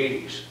in the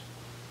 80s,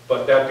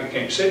 but that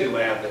became city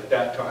land at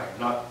that time.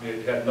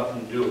 It had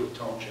nothing to do with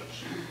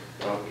townships.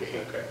 Okay.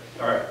 Okay,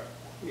 all right.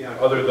 Yeah.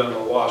 Other than the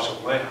loss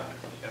of land,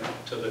 you know,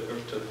 to the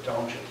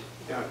township.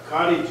 Yeah,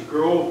 Cottage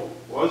Grove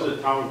was a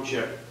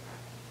township,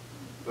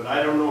 but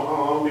I don't know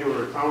how long they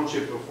were a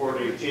township before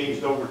they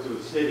changed over to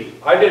the city.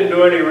 I didn't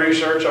do any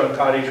research on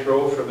Cottage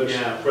Grove for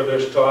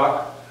this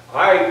talk.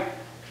 I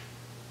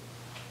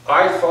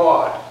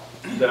thought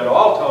that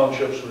all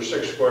townships were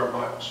 6 square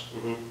miles.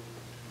 Mm-hmm.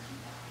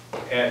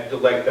 And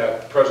like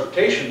that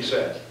presentation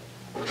said,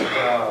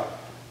 as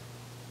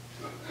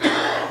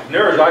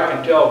near as I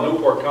can tell,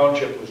 Newport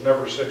Township was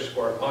never 6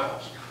 square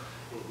miles.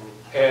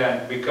 Mm-hmm.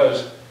 And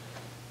because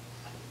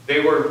they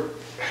were,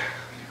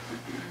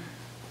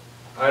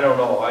 I don't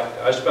know,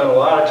 I spent a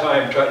lot of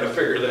time trying to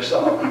figure this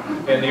out.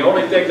 And the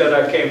only thing that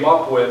I came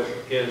up with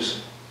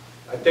is,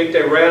 I think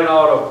they ran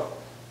out of,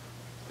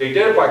 they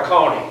did it by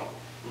county,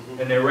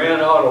 and they ran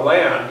out of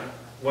land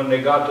when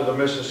they got to the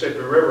Mississippi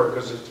River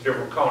because it's a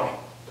different county.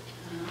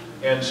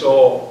 And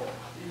so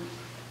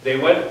they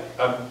went,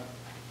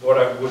 what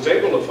I was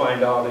able to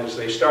find out is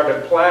they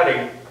started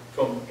platting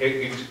from,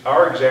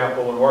 our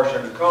example in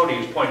Washington County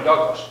is Point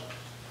Douglas.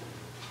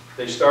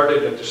 They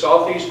started at the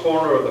southeast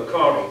corner of the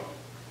county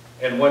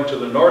and went to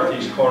the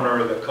northeast corner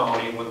of the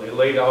county when they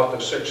laid out the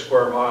 6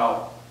 square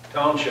mile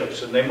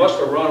townships. And they must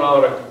have run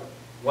out of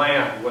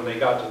land when they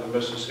got to the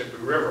Mississippi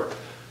River.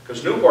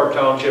 Because Newport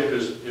Township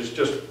is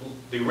just,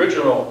 the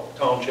original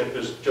township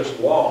is just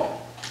long.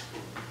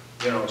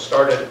 You know, it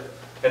started,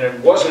 and it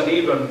wasn't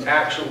even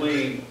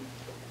actually,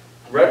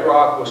 Red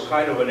Rock was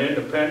kind of an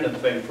independent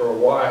thing for a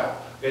while.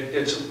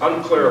 It's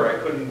unclear, I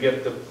couldn't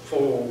get the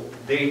full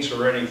dates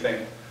or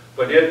anything.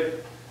 But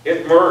it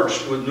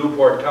merged with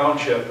Newport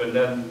Township, and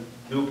then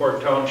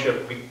Newport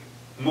Township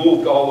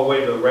moved all the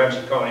way to the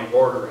Ramsey County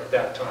border at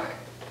that time.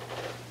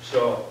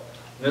 So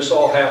this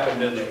all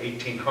happened in the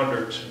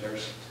 1800s, and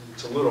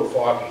it's a little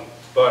foggy.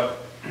 But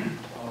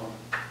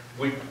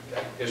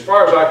as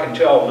far as I can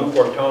tell,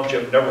 Newport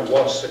Township never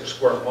was 6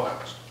 square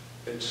miles.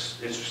 It's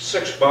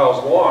 6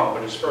 miles long,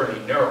 but it's fairly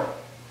narrow.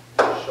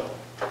 So,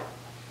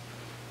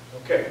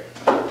 okay.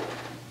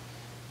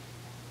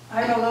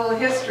 I have a little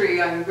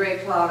history on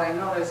Great Cloud. I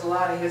know there's a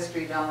lot of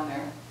history down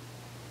there.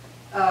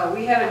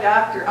 we had a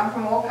doctor, I'm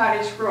from Old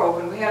Cottage Grove,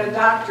 and we had a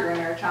doctor in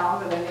our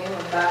town by the name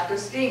of Dr.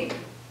 Steen.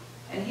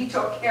 And he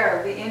took care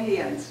of the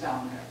Indians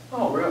down there.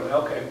 Oh, really?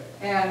 Okay.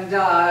 And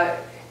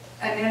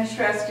an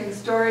interesting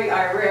story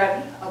I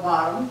read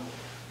about him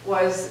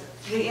was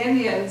the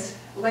Indians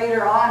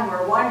later on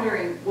were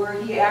wondering where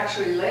he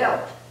actually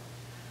lived.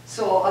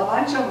 So a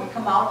bunch of them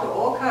come out to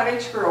Old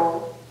Cottage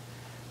Grove,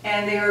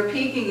 and they were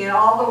peeking in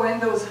all the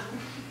windows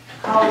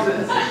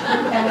houses,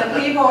 and the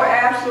people were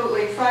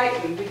absolutely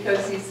frightened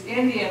because these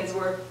Indians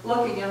were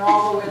looking in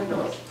all the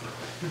windows.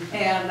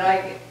 And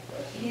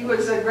he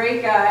was a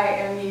great guy,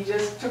 and he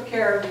just took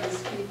care of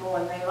these people,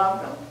 and they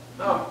loved him.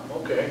 Oh,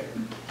 okay.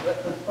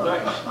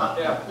 Nice,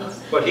 yeah.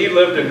 But he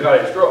lived in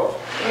Cottage Grove.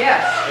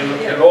 Yes.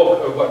 In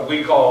old, what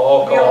we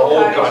call Old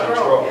Cottage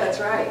Grove. That's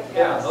right.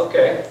 Yeah,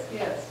 okay.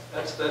 Yes.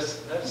 That's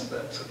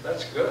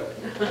good.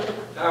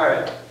 All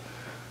right.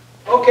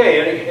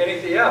 Okay,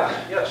 anything,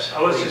 yeah, yes.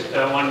 I was just,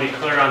 I want to be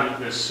clear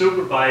on the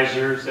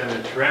supervisors and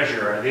the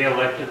treasurer. Are they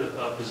elected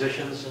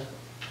positions?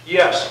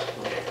 Yes.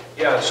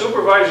 Yeah,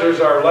 supervisors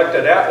are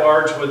elected at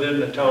large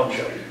within the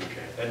township.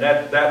 And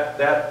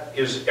that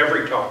is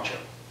every township.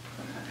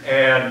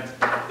 And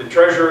the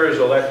treasurer is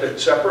elected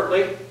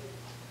separately,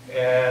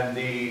 and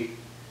the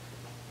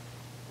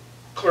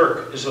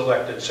clerk is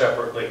elected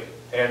separately.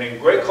 And in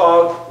Gray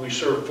Cloud, we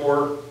serve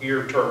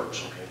 4-year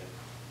terms.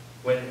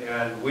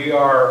 And we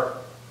are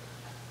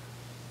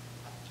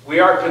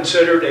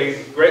considered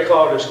Gray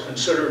Cloud is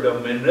considered a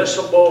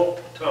municipal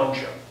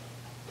township.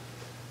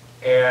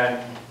 And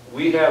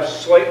we have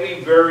slightly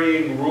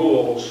varying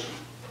rules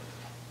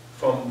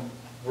from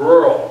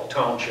rural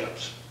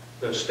townships.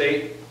 The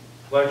state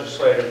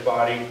legislative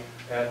body,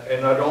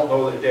 and I don't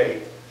know the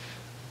date,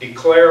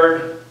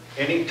 declared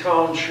any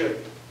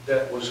township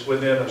that was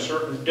within a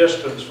certain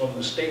distance from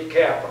the state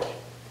capital,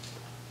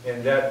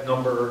 and that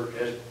number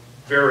has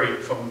varied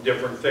from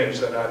different things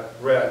that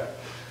I've read,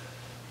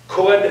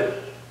 could,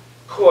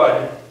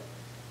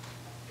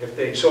 if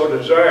they so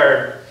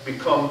desired,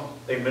 become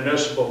a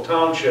municipal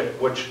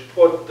township, which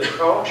put the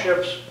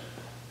township's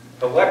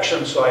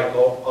election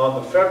cycle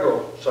on the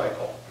federal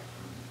cycle.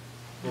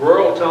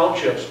 Rural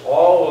townships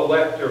all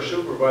elect their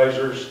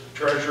supervisors,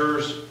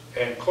 treasurers,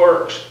 and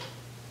clerks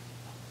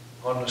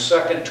on the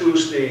second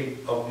Tuesday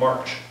of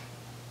March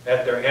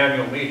at their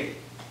annual meeting.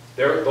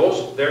 Their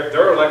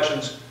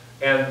elections,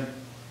 and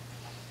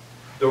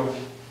the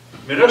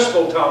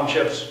municipal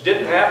townships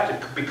didn't have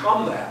to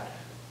become that.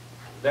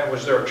 That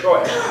was their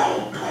choice.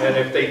 And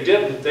if they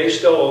didn't, they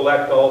still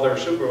elect all their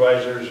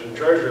supervisors and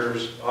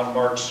treasurers on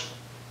March,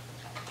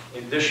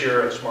 this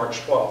year it's March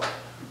 12th.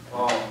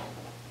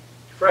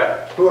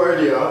 Fred? Who are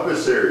the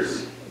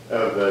officers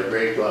of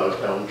Gray Cloud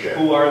Township?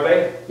 Who are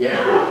they?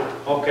 Yeah.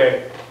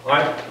 Okay,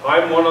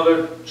 I'm one of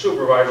the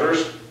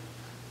supervisors,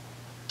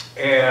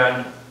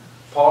 and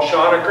Paul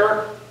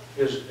Schonecker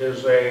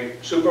is a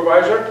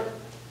supervisor,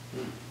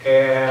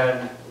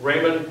 and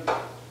Raymond,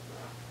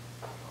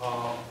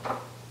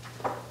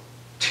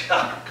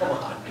 come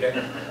on, Dick.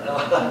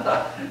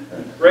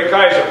 Ray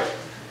Kaiser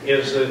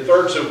is the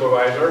third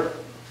supervisor.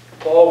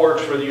 Paul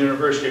works for the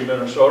University of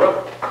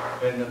Minnesota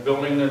in the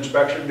building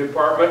inspection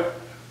department.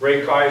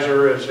 Ray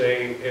Kaiser is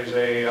a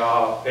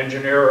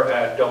engineer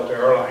at Delta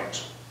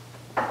Airlines.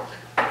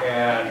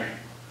 And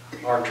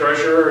our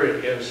treasurer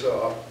is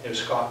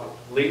Scott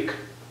Leak,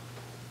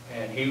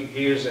 and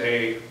he is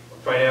a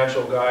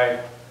financial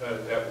guy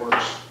that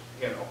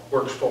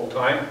works full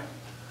time.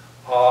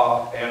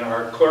 And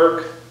our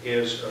clerk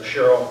is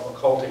Cheryl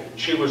McCulty.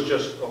 She was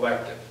just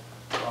elected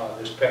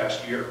this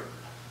past year.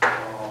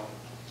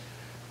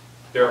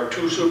 There are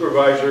 2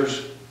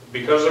 supervisors.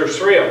 Because there's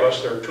 3 of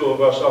us, there are 2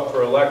 of us up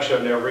for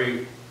election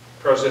every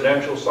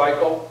presidential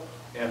cycle,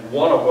 and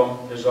one of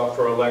them is up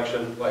for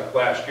election like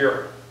last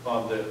year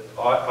on the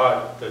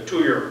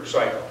 2-year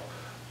cycle.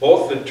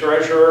 Both the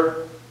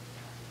treasurer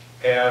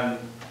and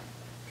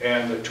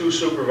the 2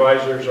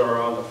 supervisors are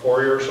on the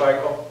 4-year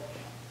cycle,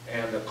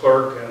 and the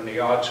clerk and the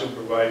odd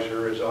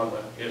supervisor is on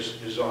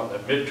the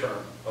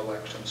midterm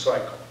election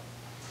cycle.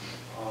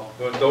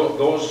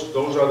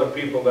 Those are the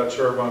people that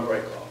serve on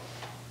Gray Cloud.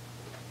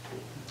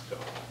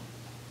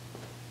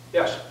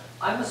 Yes?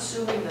 I'm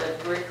assuming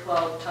that Gray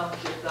Cloud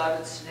Township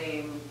got its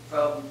name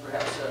from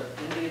perhaps an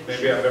Indian chief.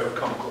 Maybe I better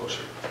come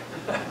closer.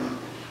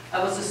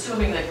 I was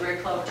assuming that Gray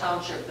Cloud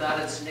Township got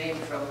its name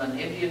from an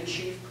Indian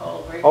chief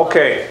called Gray Cloud.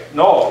 Okay,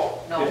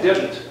 no, it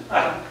didn't.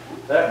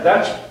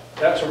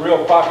 That's a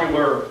real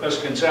popular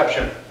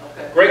misconception.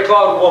 Okay. Gray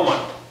Cloud Woman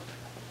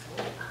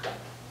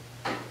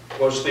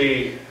was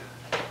the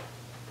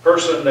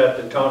person that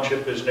the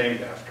township is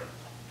named after.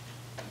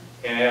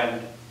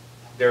 And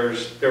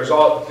there's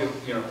all,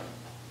 you know,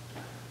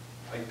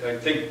 I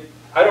think,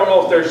 I don't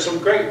know if there's some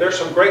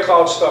Gray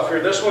Cloud stuff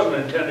here. This wasn't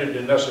intended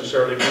to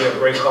necessarily be a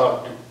Gray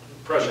Cloud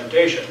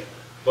presentation,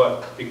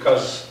 but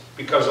because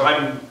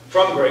I'm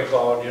from Gray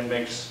Cloud, it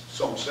makes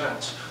some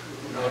sense,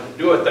 you know, to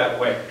do it that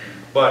way.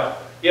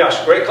 But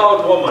yes, Gray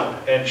Cloud Woman,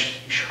 and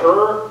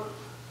her,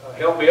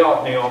 help me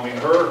out, Naomi,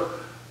 her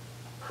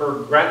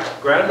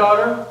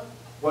granddaughter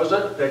was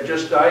it, that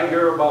just died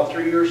here about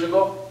 3 years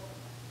ago?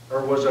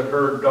 Or was it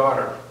her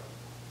daughter?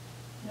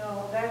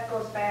 No, that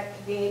goes back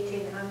to the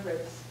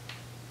 1800s.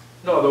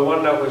 No, the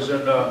one that was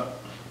in, the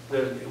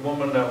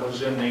woman that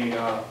was in the,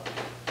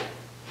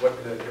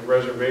 the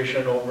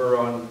reservation over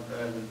on,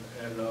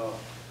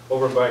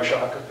 over by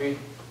Shakopee,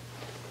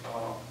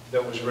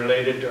 that was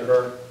related to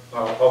her.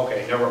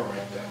 Okay, never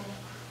mind that.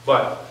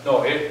 But,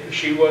 no,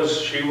 she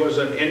was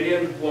an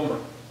Indian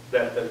woman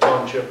that the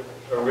township,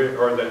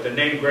 or that the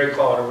name Gray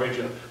Cloud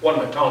originated,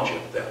 wasn't the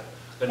township then.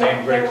 The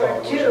name Gray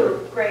Cloud was. There were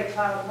 2 Gray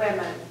Cloud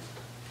women,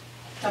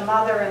 the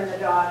mother and the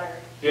daughter.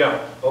 Yeah,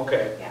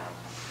 okay. Yeah.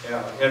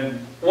 Yeah, and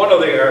one of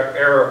the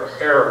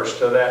heirs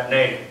to that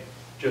name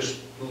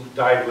just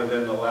died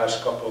within the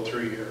last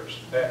 3 years.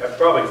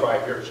 Probably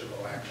 5 years ago,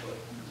 actually.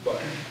 But,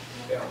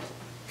 yeah.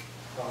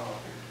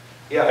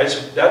 Yeah,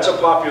 that's a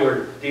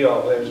popular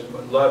deal. There's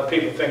a lot of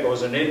people think it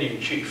was an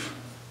Indian chief,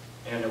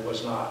 and it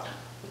was not.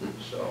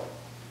 So,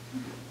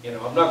 you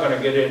know, I'm not going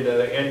to get into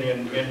the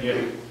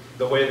Indian,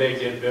 the way they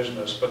did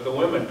business, but the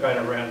women kind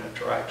of ran the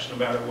tribes, no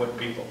matter what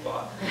people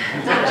thought.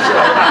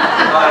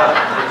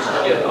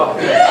 So,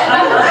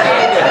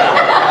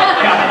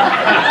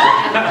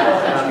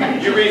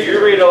 you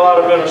read a lot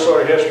of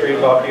Minnesota history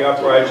about the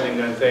uprising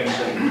and things,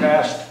 and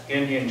past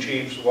Indian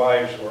chiefs'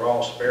 wives were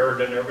all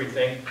spared and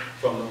everything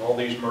from all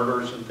these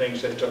murders and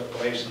things that took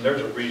place, and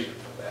there's a reason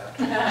for that.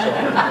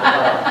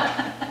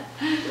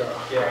 So,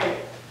 yeah.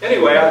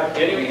 Anyway,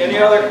 any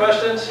other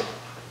questions?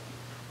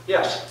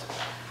 Yes.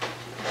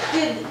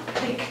 Did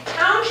the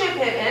township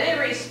have any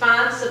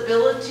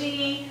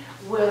responsibility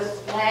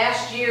with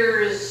last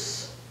yeard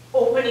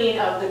opening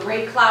of the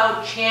Great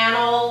Cloud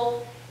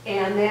Channel,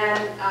 and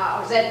then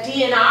was that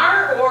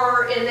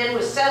DNR, and then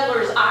with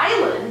Settlers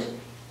Island?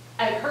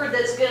 I've heard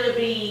that's going to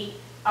be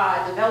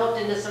developed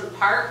into some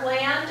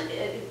parkland.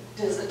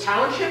 Does the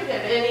township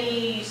have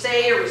any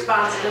say or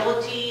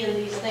responsibility in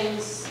these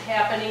things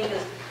happening?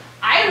 Because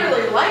I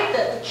really like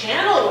that the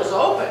channel was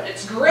open.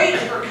 It's great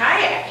for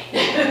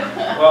kayaking.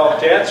 Well,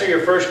 to answer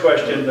your first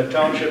question, the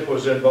township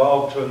was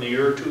involved in the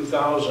year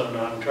 2000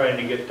 on trying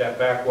to get that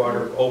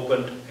backwater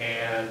opened,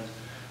 and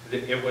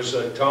it was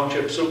a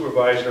township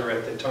supervisor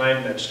at the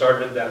time that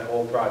started that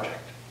whole project.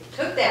 It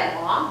took that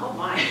long? Oh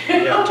my.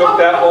 Yeah, it took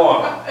that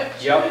long.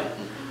 Yep.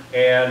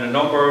 And a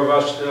number of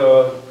us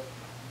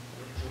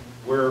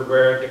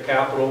were at the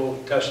Capitol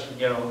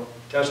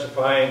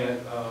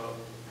testifying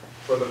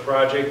for the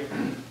project.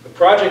 The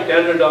project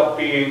ended up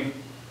being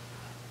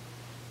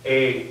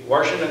a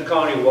Washington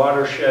County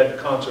Watershed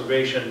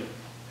Conservation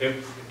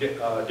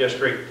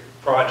District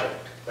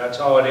project. That's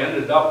how it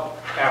ended up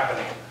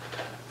happening.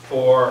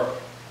 For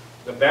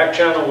the back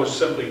channel was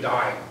simply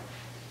dying,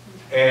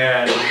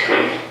 and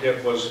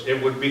it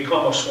would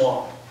become a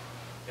swamp,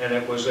 and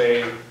it was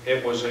a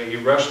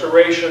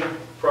restoration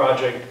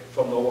project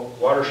from the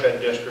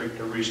Watershed District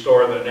to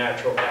restore the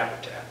natural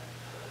habitat.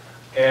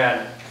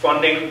 And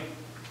funding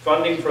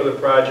for the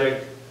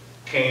project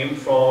came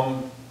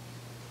from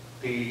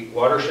the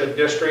Watershed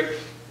District.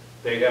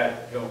 They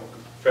had,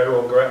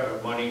 federal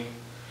grant money,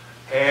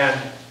 and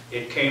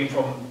it came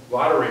from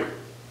lottery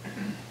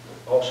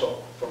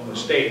also from the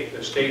state.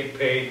 The state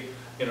paid,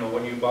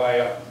 when you buy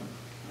a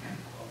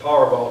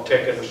Powerball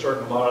ticket, a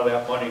certain amount of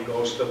that money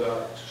goes to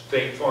the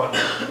state fund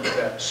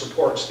that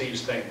supports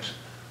these things.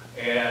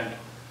 And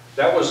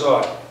that was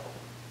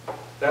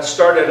that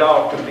started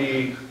out to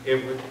be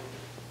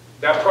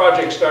that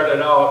project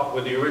started out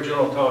with the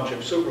original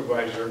township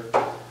supervisor.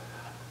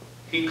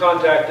 He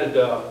contacted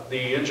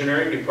the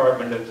engineering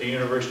department at the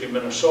University of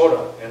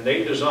Minnesota, and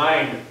they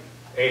designed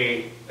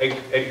a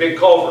big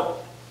culvert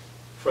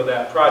for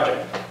that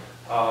project.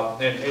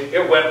 And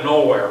it went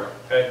nowhere,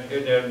 and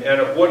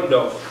it wouldn't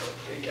have,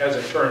 as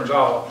it turns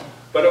out,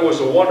 but it was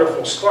a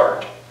wonderful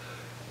start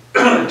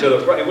to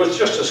the project. It was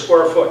just a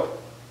square-foot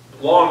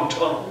long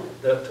tunnel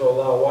to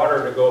allow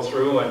water to go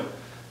through, and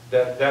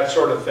that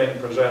sort of thing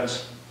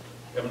presents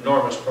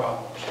enormous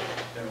problems.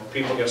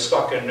 People get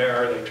stuck in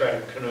there, they try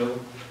to canoe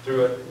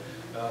through it,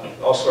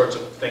 all sorts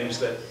of things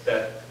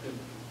that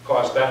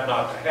caused that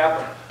not to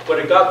happen. But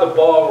it got the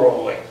ball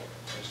rolling,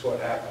 is what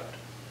happened.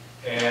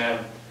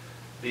 And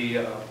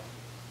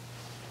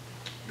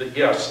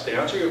yes, to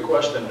answer your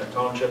question, the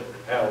township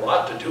had a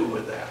lot to do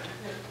with that.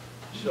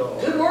 So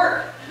good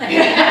work.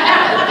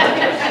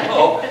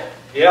 Oh,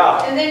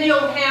 yeah. And then you'll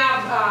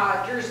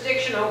have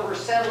jurisdiction over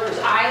Settlers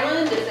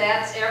Island, if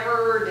that's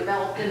ever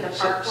developed into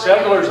parkland.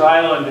 Settlers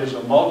Island is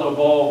a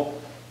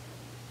multiple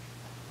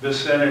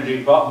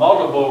vicinity,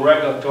 multiple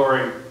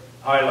regulatory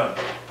island.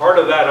 Part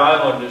of that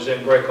island is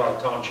in Gray Cloud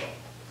Township,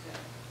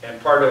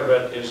 and part of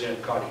it is in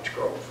Cottage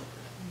Grove.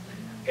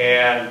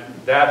 And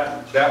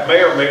that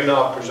may or may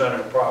not present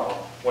a problem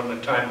when the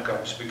time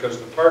comes, because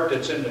the part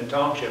that's in the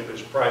township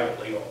is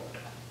privately owned.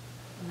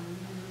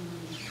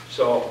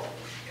 So,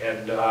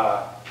 and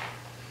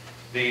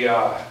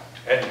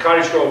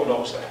Cottage Grove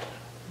knows that.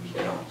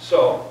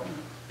 So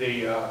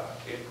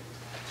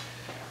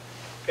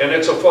and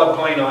it's a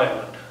floodplain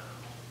island,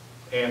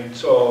 and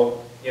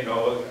so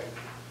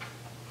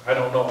I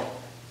don't know.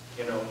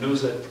 you know,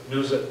 news at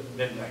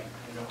midnight,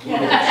 you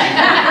know.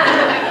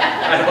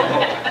 I don't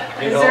know.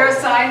 You Is know. there a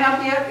sign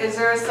up yet? Is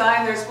there a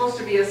sign? There's supposed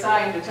to be a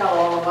sign to tell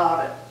all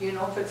about it. Do you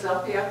know if it's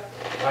up yet?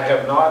 I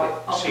have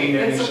not Okay, seen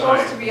any it's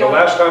supposed sign. to be The on-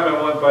 last time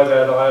I went by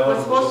that island.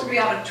 It's supposed to be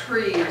on a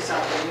tree or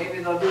something. Maybe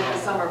they'll do it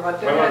this summer, but I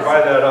there went is.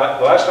 by that,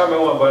 the last time I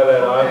went by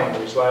that Okay.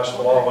 island was last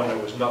fall when there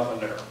was nothing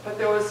there. But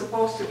there was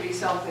supposed to be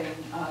something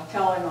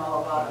telling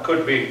all about it.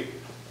 Could be.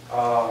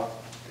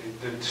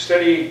 The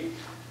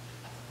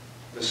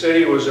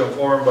city was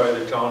informed by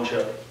the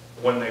township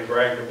when they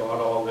bragged about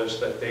all this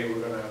that they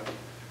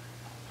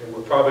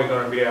were probably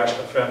gonna be asked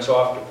to fence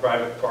off the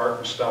private park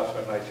and stuff,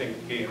 and I think,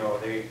 you know,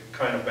 they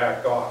kind of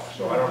backed off,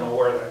 so I don't know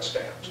where that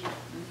stands.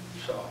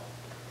 So,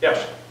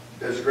 yes?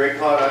 Does Great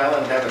Cloud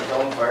Island have its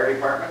own fire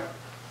department?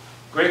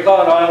 Great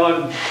Cloud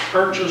Island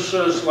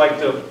purchases, like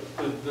the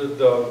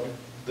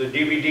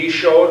DVD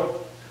showed,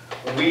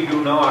 we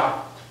do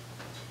not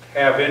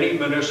have any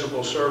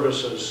municipal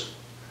services.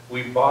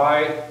 We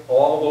buy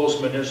all those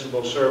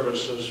municipal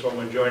services from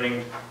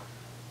adjoining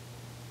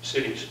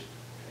cities.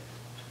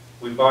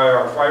 We buy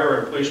our fire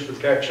and police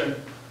protection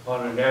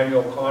on an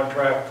annual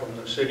contract from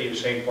the city of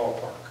St. Paul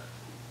Park,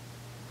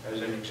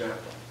 as an example.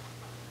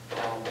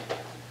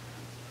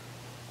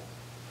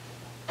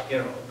 You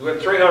know, we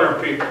have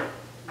 300 people,